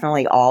are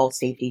definitely all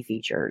safety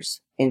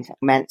features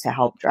meant to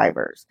help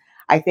drivers.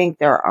 I think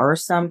there are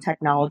some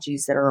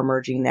technologies that are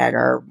emerging that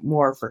are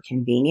more for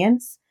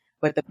convenience,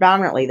 but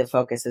predominantly the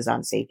focus is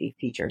on safety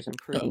features,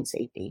 improving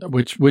safety.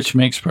 Which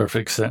makes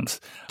perfect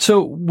sense.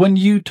 So when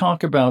you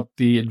talk about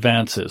the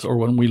advances, or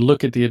when we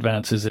look at the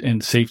advances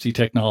in safety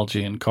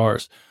technology in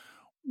cars,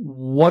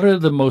 what are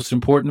the most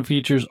important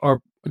features?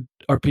 Are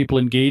people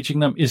engaging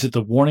them? Is it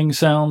the warning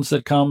sounds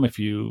that come if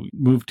you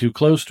move too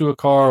close to a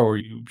car or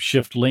you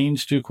shift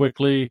lanes too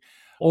quickly?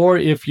 Or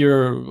if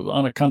you're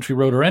on a country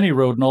road or any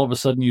road and all of a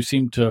sudden you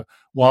seem to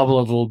wobble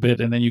a little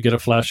bit and then you get a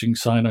flashing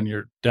sign on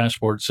your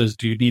dashboard that says,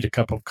 do you need a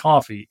cup of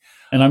coffee?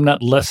 And I'm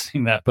not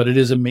lessening that, but it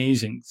is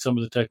amazing, some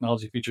of the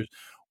technology features.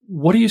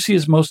 What do you see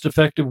as most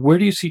effective? Where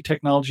do you see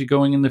technology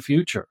going in the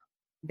future?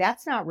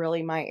 That's not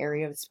really my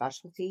area of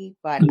specialty,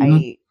 but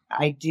I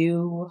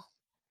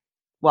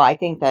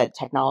think that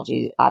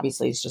technology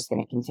obviously is just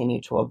going to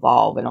continue to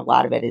evolve, and a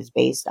lot of it is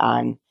based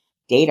on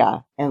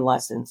data and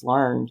lessons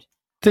learned.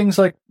 Things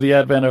like the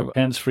advent of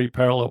hands-free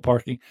parallel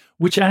parking,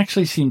 which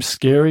actually seems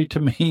scary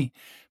to me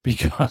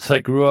because I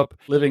grew up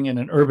living in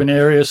an urban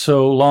area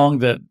so long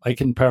that I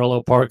can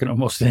parallel park in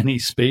almost any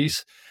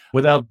space.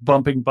 without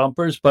bumping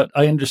bumpers, but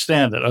I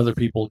understand that other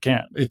people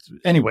can't.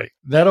 Anyway,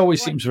 that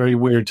always seems very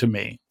weird to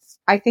me.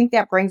 I think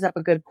that brings up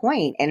a good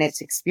point, and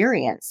it's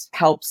experience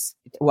helps.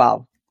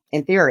 Well,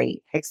 in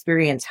theory,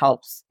 experience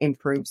helps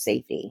improve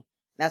safety.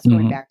 That's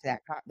going back to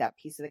that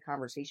piece of the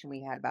conversation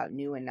we had about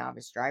new and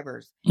novice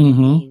drivers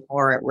being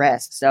more at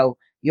risk. So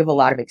you have a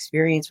lot of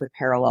experience with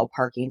parallel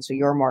parking, so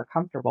you're more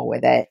comfortable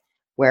with it.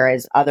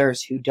 Whereas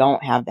others who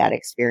don't have that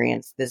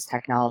experience, this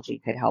technology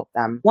could help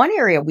them. One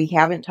area we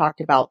haven't talked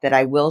about that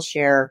I will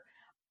share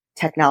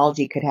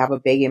technology could have a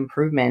big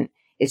improvement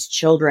is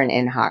children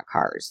in hot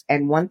cars.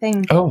 And one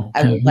thing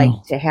I would like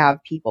to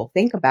have people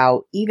think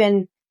about,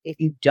 even if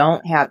you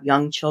don't have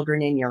young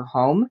children in your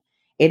home,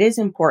 it is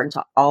important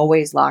to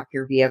always lock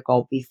your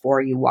vehicle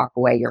before you walk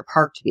away, your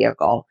parked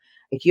vehicle.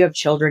 If you have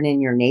children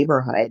in your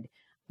neighborhood,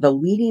 the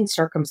leading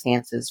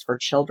circumstances for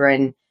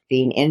children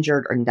being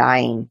injured and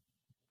dying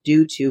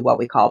due to what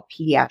we call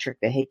pediatric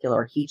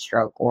vehicular heat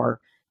stroke, or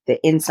the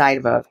inside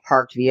of a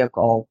parked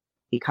vehicle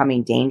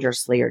becoming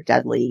dangerously or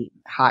deadly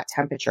hot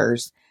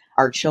temperatures,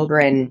 are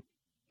children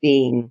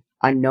being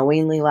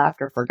unknowingly left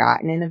or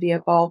forgotten in a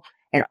vehicle,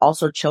 and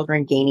also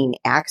children gaining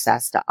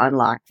access to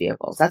unlocked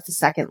vehicles. That's the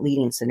second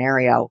leading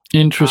scenario.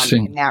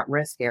 Interesting. In that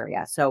risk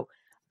area. So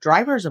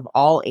drivers of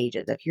all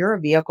ages, if you're a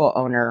vehicle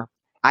owner,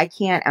 I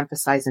can't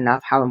emphasize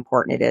enough how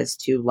important it is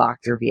to lock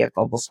your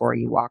vehicle before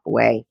you walk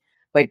away.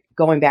 But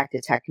going back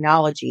to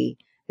technology,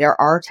 there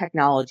are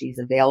technologies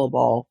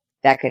available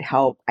that could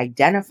help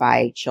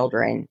identify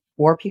children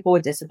or people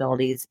with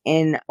disabilities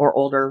or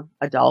older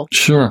adults.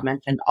 Sure. I've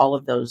mentioned all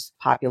of those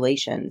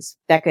populations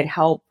that could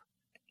help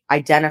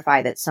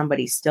identify that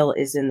somebody still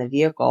is in the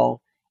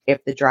vehicle.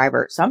 If the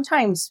driver,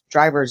 sometimes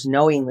drivers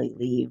knowingly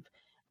leave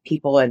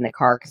people in the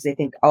car because they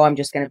think, oh, I'm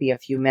just going to be a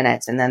few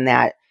minutes. And then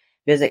that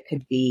visit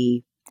could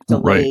be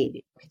delayed.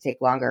 It could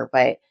take longer.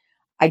 But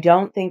I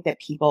don't think that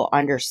people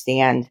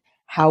understand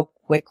how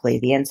quickly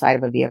the inside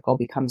of a vehicle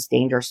becomes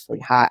dangerously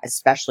hot,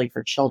 especially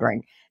for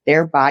children.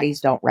 Their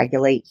bodies don't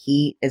regulate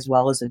heat as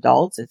well as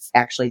adults. It's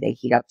actually, they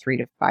heat up 3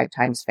 to 5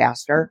 times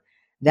faster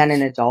than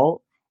an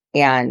adult.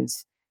 And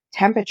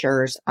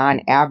temperatures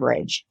on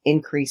average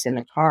increase in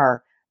the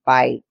car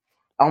by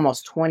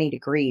almost 20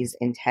 degrees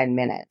in 10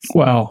 minutes.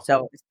 Wow.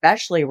 So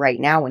especially right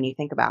now, when you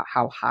think about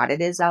how hot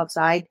it is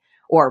outside,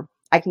 or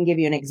I can give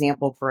you an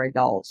example for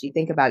adults. You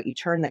think about, you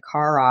turn the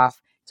car off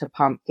to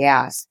pump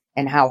gas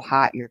and how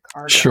hot your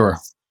car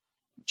gets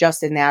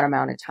just in that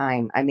amount of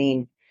time. I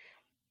mean,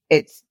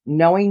 it's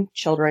knowing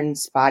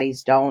children's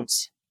bodies don't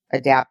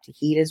adapt to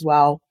heat as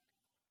well,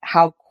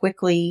 how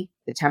quickly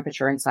the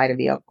temperature inside a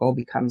vehicle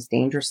becomes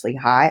dangerously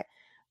hot.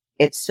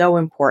 It's so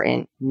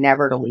important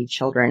never to leave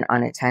children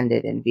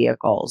unattended in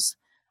vehicles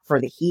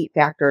for the heat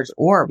factors,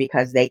 or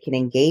because they can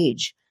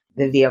engage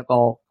the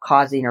vehicle,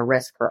 causing a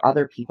risk for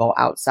other people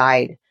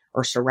outside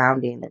or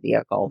surrounding the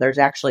vehicle. There's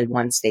actually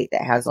one state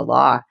that has a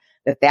law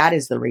that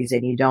is the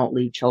reason you don't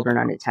leave children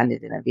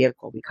unattended in a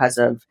vehicle, because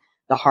of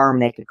the harm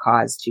they could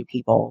cause to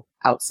people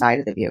outside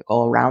of the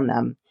vehicle around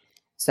them.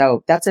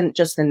 So that's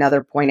just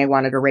another point I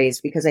wanted to raise,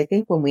 because I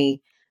think when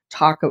we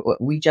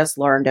just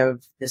learned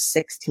of the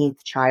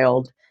 16th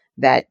child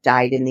that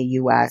died in the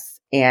U.S.,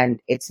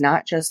 and it's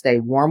not just a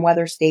warm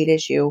weather state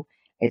issue.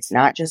 It's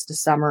not just a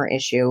summer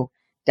issue.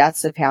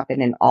 Deaths have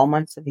happened in all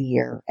months of the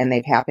year, and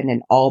they've happened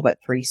in all but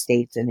 3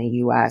 states in the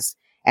U.S.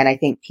 And I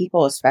think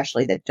people,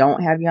 especially that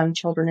don't have young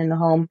children in the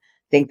home,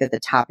 think that the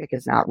topic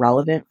is not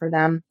relevant for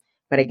them.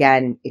 But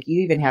again, if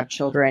you even have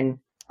children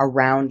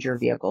around your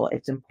vehicle,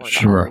 it's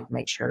important to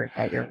make sure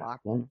that you're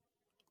locking.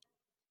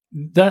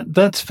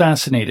 That's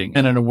fascinating,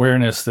 and an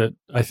awareness that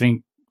I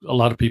think a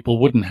lot of people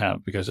wouldn't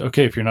have, because,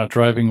 okay, if you're not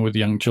driving with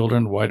young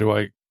children, why do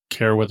I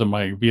care whether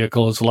my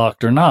vehicle is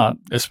locked or not,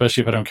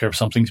 especially if I don't care if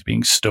something's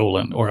being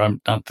stolen, or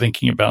I'm not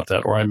thinking about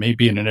that, or I may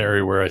be in an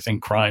area where I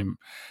think crime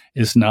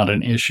is not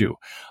an issue.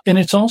 And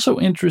it's also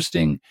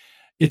interesting,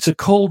 it's a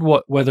cold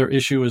weather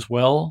issue as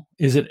well.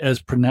 Is it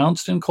as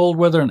pronounced in cold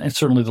weather? And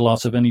certainly the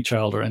loss of any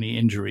child or any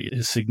injury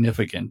is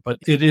significant, but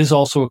it is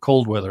also a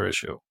cold weather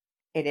issue.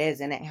 It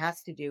is, and it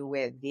has to do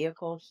with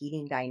vehicle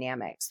heating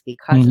dynamics,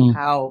 because of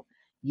how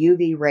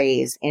UV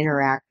rays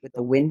interact with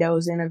the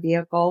windows in a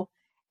vehicle,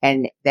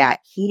 and that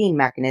heating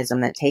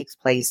mechanism that takes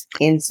place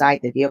inside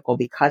the vehicle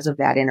because of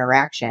that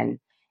interaction.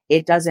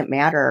 It doesn't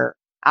matter.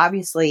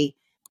 Obviously,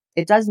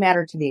 it does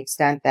matter to the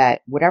extent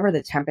that whatever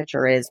the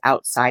temperature is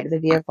outside of the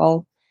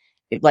vehicle,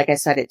 like I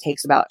said, it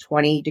takes about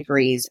 20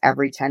 degrees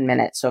every 10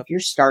 minutes. So if you're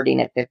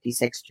starting at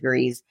 56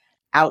 degrees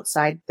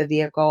outside the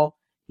vehicle,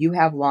 you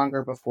have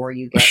longer before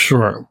you get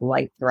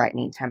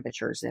life-threatening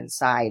temperatures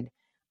inside.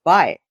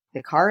 But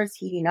the car is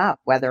heating up,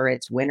 whether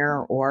it's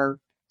winter or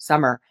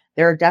summer.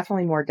 There are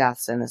definitely more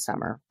deaths in the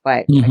summer.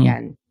 But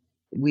again,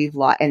 we've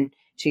lost, and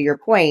to your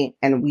point,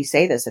 and we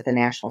say this at the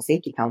National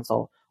Safety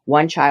Council,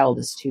 one child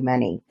is too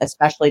many,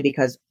 especially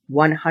because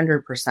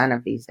 100%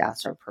 of these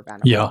deaths are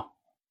preventable. Yeah,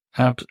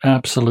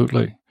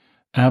 absolutely.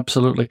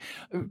 Absolutely.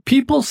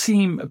 People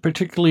seem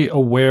particularly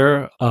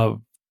aware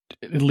of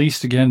at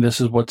least again,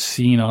 this is what's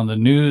seen on the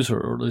news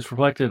or at least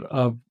reflected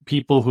of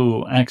people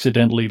who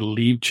accidentally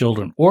leave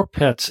children or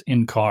pets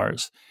in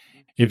cars.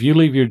 If you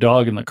leave your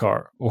dog in the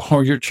car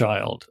or your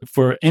child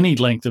for any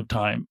length of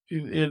time,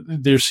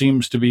 there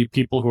seems to be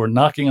people who are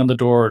knocking on the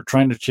door or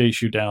trying to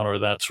chase you down or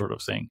that sort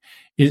of thing.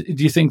 Do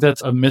you think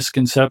that's a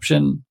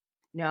misconception?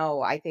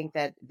 No, I think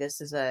that this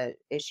is a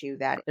issue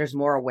that there's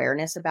more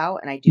awareness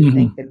about. And I do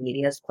think the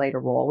media has played a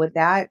role with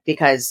that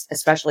because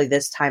especially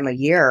this time of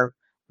year,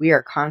 we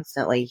are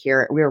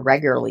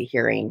regularly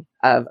hearing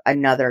of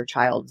another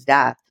child's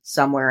death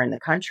somewhere in the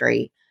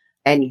country.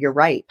 And you're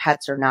right,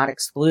 pets are not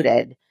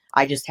excluded.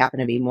 I just happen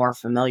to be more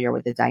familiar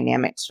with the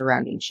dynamics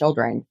surrounding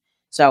children.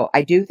 So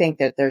I do think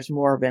that there's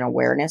more of an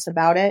awareness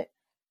about it.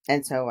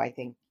 And so I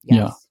think,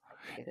 yes,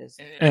 I think it is.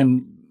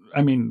 And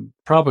I mean,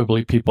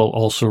 probably people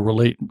also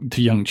relate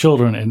to young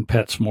children and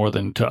pets more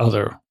than to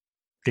other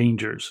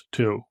dangers,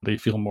 too. They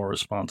feel more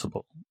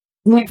responsible.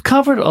 We've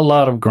covered a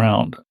lot of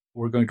ground.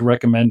 We're going to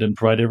recommend and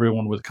provide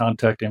everyone with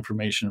contact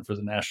information for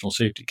the National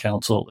Safety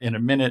Council in a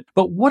minute.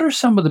 But what are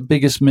some of the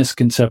biggest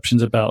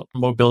misconceptions about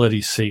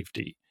mobility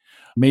safety?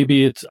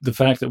 Maybe it's the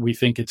fact that we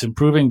think it's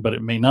improving, but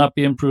it may not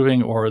be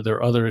improving, or there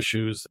are other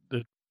issues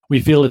that we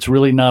feel it's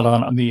really not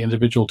on the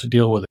individual to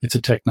deal with. It's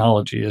a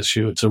technology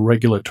issue. It's a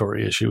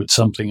regulatory issue. It's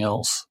something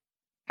else.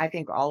 I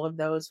think all of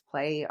those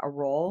play a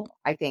role.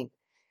 I think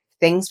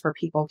things for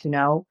people to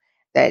know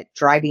that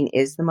driving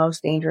is the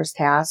most dangerous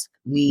task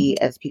we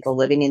as people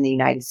living in the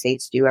United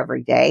States do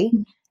every day,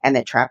 and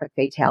that traffic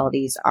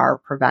fatalities are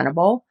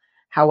preventable.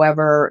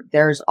 However,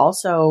 there's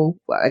also,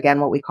 again,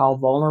 what we call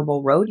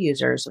vulnerable road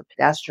users, or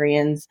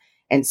pedestrians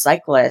and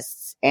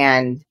cyclists.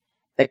 And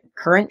the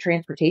current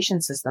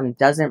transportation system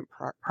doesn't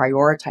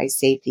prioritize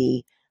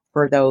safety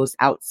for those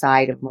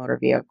outside of motor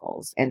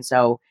vehicles. And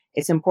so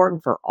it's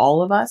important for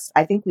all of us.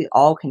 I think we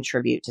all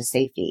contribute to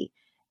safety.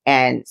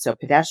 And so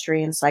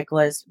pedestrians,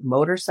 cyclists,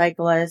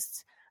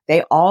 motorcyclists,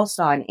 they all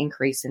saw an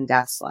increase in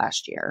deaths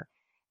last year.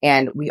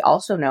 And we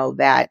also know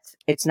that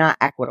it's not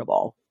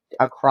equitable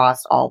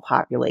across all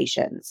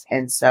populations.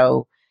 And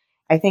so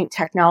I think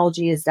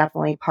technology is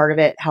definitely part of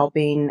it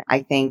helping.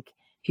 I think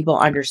people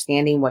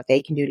understanding what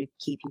they can do to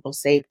keep people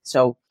safe.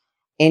 So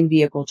in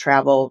vehicle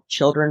travel,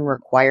 children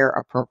require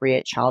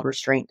appropriate child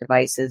restraint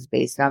devices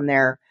based on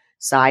their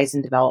size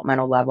and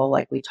developmental level,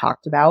 like we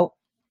talked about.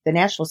 The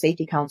National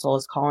Safety Council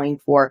is calling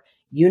for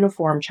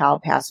uniform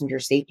child passenger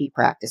safety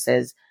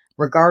practices,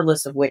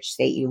 regardless of which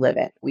state you live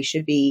in. We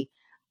should be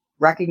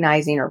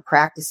recognizing or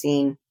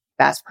practicing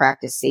best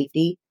practice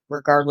safety,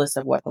 regardless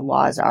of what the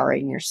laws are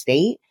in your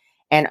state,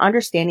 and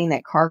understanding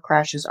that car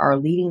crashes are a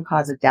leading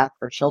cause of death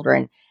for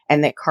children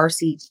and that car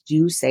seats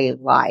do save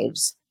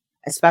lives,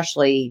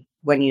 especially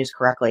when used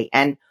correctly.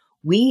 And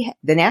the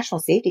National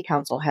Safety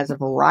Council has a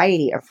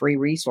variety of free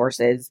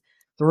resources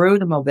through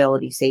the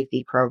Mobility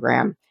Safety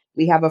Program.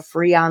 We have a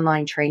free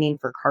online training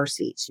for car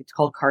seats. It's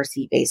called Car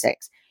Seat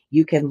Basics.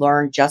 You can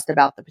learn just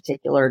about the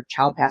particular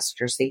child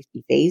passenger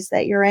safety phase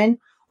that you're in,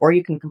 or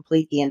you can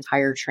complete the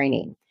entire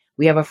training.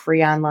 We have a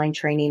free online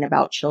training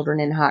about children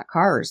in hot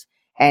cars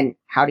and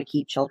how to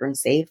keep children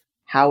safe,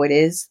 how it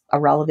is a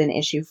relevant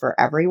issue for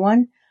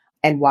everyone,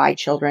 and why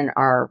children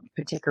are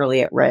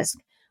particularly at risk.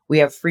 We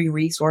have free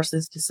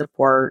resources to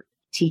support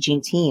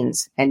teaching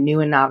teens and new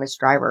and novice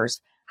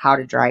drivers how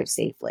to drive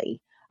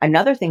safely.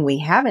 Another thing we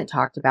haven't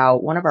talked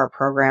about, one of our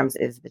programs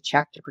is the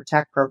Check to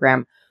Protect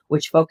program,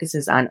 which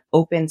focuses on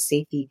open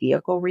safety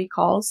vehicle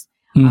recalls.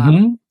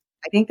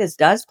 I think this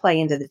does play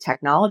into the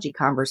technology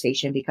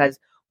conversation because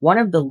one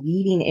of the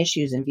leading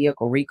issues in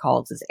vehicle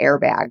recalls is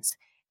airbags.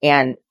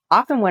 And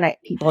often when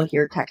people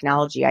hear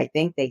technology, I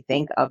think they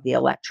think of the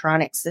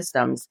electronic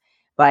systems,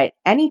 but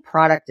any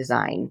product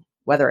design,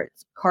 whether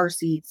it's car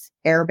seats,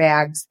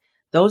 airbags,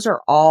 those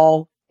are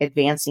all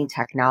advancing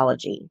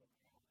technology.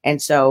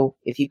 And so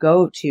if you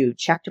go to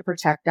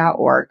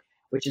checktoprotect.org,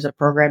 which is a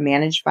program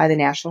managed by the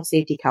National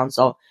Safety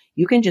Council,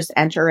 you can just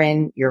enter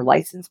in your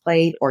license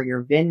plate or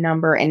your VIN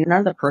number, and none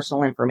of the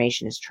personal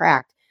information is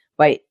tracked.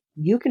 But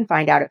you can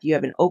find out if you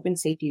have an open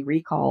safety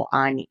recall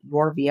on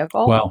your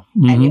vehicle. Wow.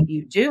 And if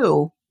you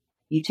do,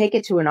 you take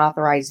it to an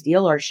authorized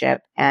dealership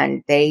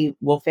and they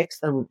will fix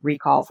the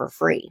recall for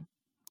free.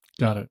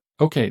 Got it.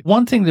 Okay.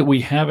 One thing that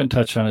we haven't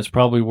touched on is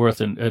probably worth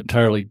an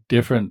entirely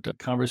different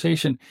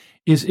conversation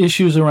is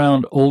issues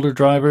around older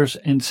drivers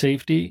and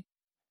safety.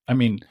 I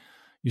mean,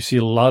 you see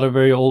a lot of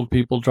very old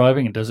people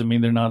driving. It doesn't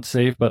mean they're not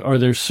safe, but are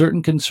there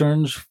certain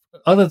concerns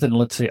other than,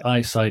 let's say,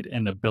 eyesight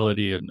and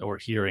ability or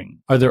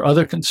hearing? Are there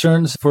other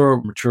concerns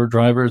for mature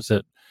drivers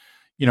that,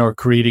 are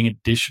creating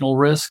additional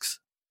risks?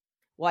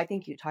 Well, I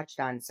think you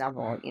touched on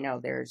several.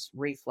 There's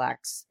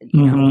reflex,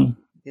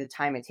 the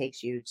time it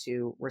takes you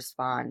to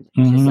respond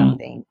to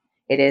something.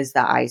 It is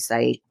the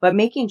eyesight, but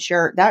making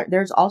sure that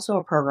there's also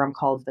a program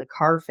called the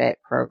CarFit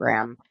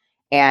program,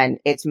 and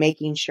it's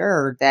making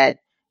sure that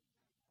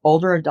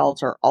older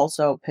adults are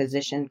also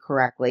positioned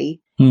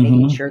correctly,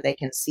 making sure they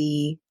can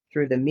see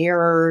through the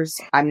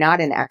mirrors. I'm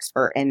not an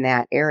expert in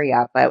that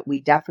area, but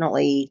we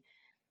definitely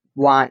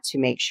want to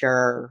make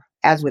sure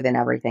as within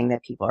everything,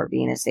 that people are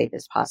being as safe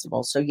as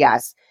possible. So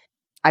yes,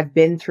 I've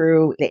been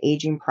through the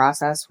aging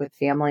process with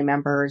family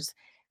members.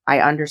 I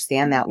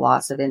understand that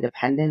loss of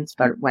independence,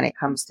 but when it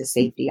comes to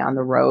safety on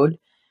the road,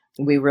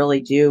 we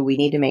really do. We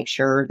need to make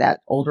sure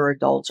that older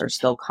adults are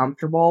still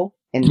comfortable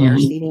in their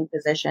seating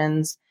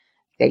positions.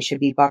 They should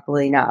be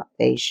buckling up.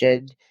 They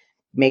should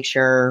make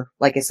sure,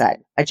 like I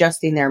said,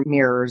 adjusting their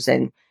mirrors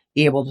and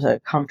be able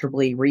to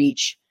comfortably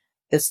reach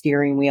the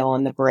steering wheel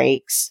and the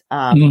brakes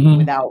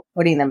without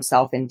putting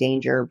themselves in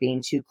danger,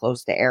 being too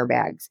close to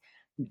airbags.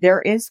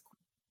 There is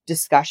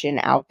discussion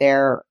out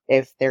there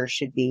if there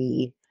should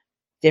be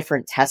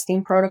different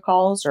testing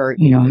protocols or,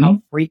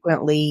 how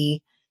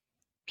frequently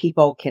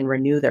people can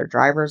renew their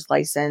driver's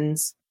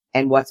license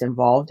and what's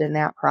involved in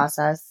that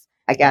process.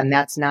 Again,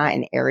 that's not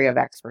an area of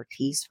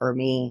expertise for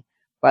me,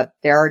 but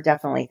there are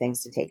definitely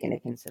things to take into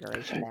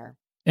consideration there.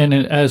 And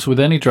as with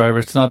any driver,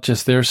 it's not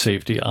just their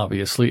safety,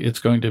 obviously. It's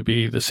going to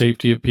be the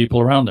safety of people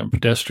around them,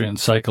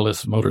 pedestrians,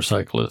 cyclists,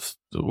 motorcyclists,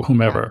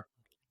 whomever.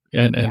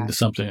 And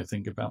something to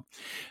think about.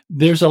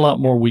 There's a lot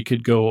more we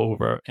could go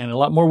over and a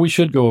lot more we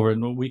should go over.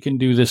 And we can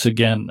do this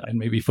again and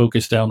maybe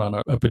focus down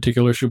on a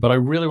particular issue. But I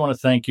really want to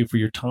thank you for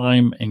your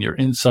time and your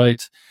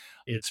insights.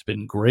 It's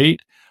been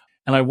great.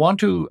 And I want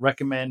to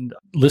recommend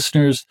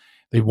listeners,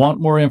 they want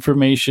more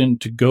information,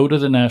 to go to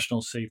the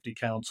National Safety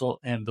Council,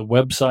 and the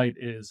website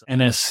is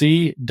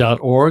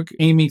nsc.org.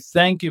 Amy,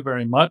 thank you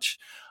very much.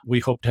 We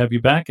hope to have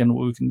you back, and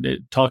we can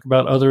talk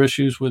about other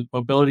issues with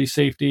mobility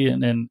safety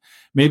and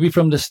maybe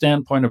from the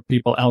standpoint of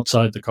people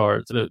outside the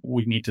car that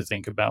we need to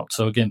think about.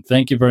 So again,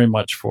 thank you very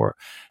much for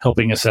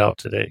helping us out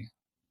today.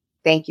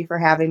 Thank you for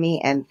having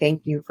me, and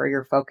thank you for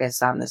your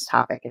focus on this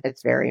topic.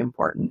 It's very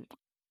important.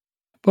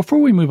 Before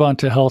we move on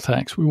to health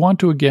hacks, we want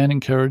to again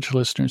encourage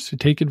listeners to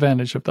take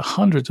advantage of the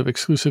hundreds of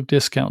exclusive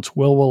discounts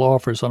Wellwell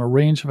offers on a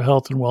range of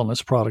health and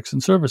wellness products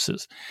and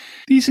services.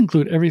 These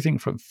include everything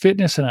from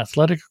fitness and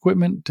athletic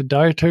equipment to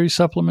dietary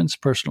supplements,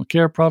 personal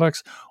care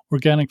products,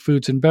 organic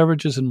foods and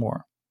beverages, and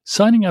more.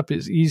 Signing up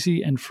is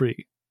easy and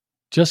free.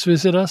 Just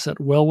visit us at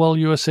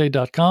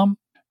wellwellusa.com,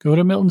 go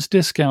to Milton's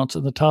Discounts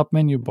in the top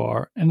menu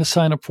bar, and the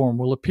sign-up form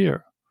will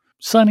appear.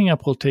 Signing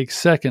up will take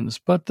seconds,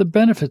 but the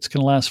benefits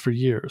can last for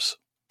years.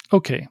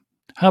 Okay,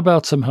 how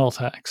about some health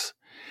hacks?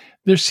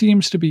 There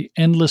seems to be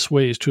endless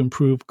ways to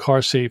improve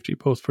car safety,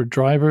 both for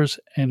drivers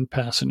and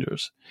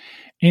passengers.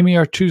 Amy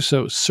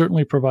Artuso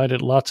certainly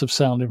provided lots of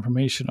sound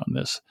information on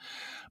this,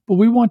 but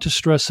we want to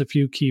stress a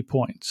few key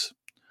points.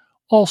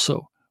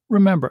 Also,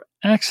 remember,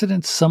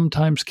 accidents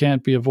sometimes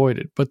can't be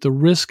avoided, but the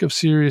risk of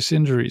serious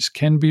injuries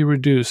can be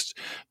reduced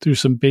through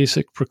some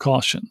basic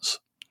precautions.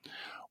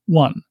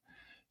 1.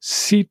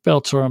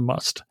 Seatbelts are a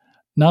must,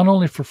 not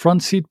only for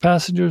front seat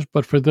passengers,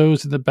 but for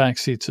those in the back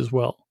seats as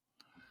well.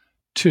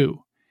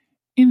 2.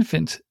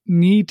 Infants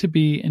need to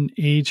be in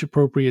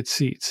age-appropriate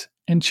seats,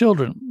 and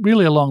children,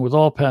 really along with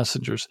all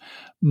passengers,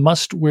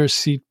 must wear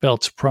seat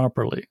belts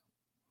properly.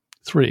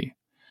 3.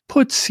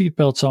 Put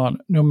seatbelts on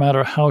no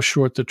matter how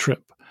short the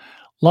trip.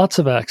 Lots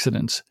of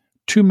accidents,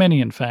 too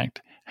many in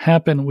fact,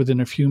 happen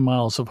within a few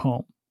miles of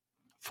home.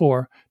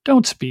 4.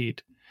 Don't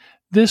speed.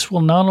 This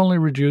will not only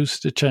reduce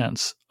the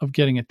chance of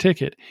getting a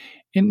ticket,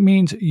 it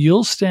means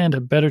you'll stand a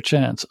better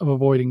chance of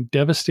avoiding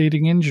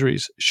devastating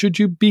injuries should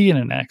you be in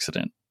an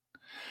accident.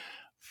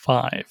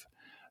 5.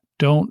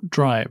 Don't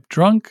drive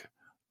drunk,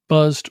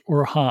 buzzed,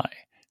 or high.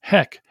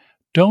 Heck,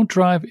 don't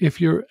drive if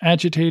you're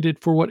agitated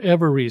for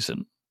whatever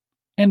reason.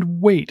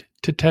 And wait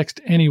to text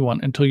anyone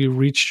until you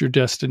reach your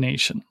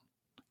destination.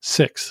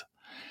 6.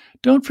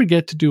 Don't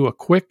forget to do a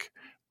quick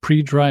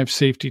pre-drive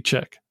safety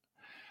check.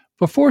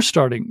 Before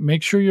starting,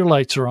 make sure your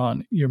lights are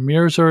on, your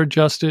mirrors are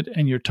adjusted,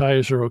 and your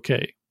tires are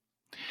okay.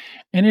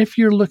 And if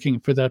you're looking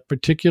for that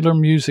particular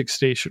music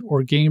station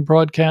or game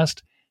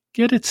broadcast,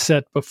 get it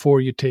set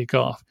before you take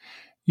off.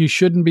 You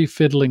shouldn't be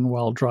fiddling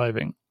while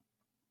driving.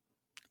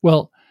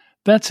 Well,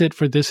 that's it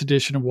for this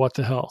edition of What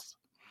the Health.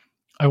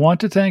 I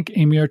want to thank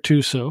Amy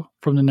Artuso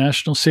from the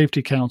National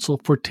Safety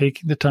Council for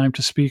taking the time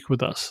to speak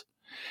with us.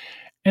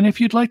 And if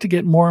you'd like to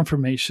get more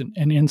information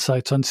and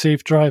insights on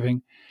safe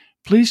driving,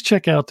 please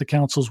check out the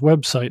Council's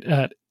website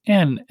at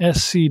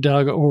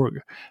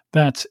nsc.org.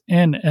 That's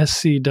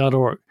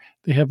nsc.org.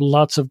 They have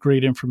lots of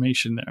great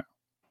information there.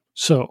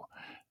 So,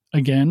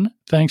 again,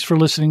 thanks for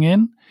listening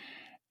in,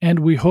 and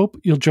we hope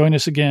you'll join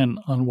us again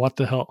on What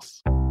the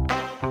Health.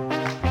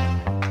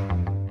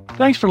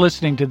 Thanks for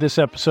listening to this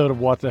episode of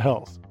What the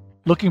Health.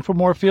 Looking for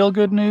more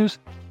feel-good news?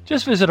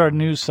 Just visit our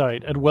news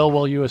site at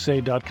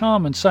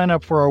wellwellusa.com and sign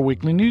up for our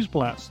weekly news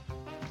blast.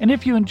 And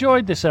if you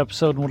enjoyed this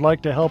episode and would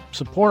like to help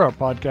support our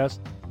podcast,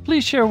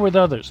 please share with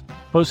others,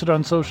 post it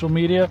on social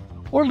media,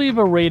 or leave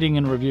a rating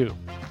and review.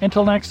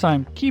 Until next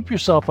time, keep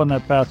yourself on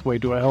that pathway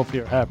to a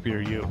healthier,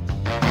 happier you.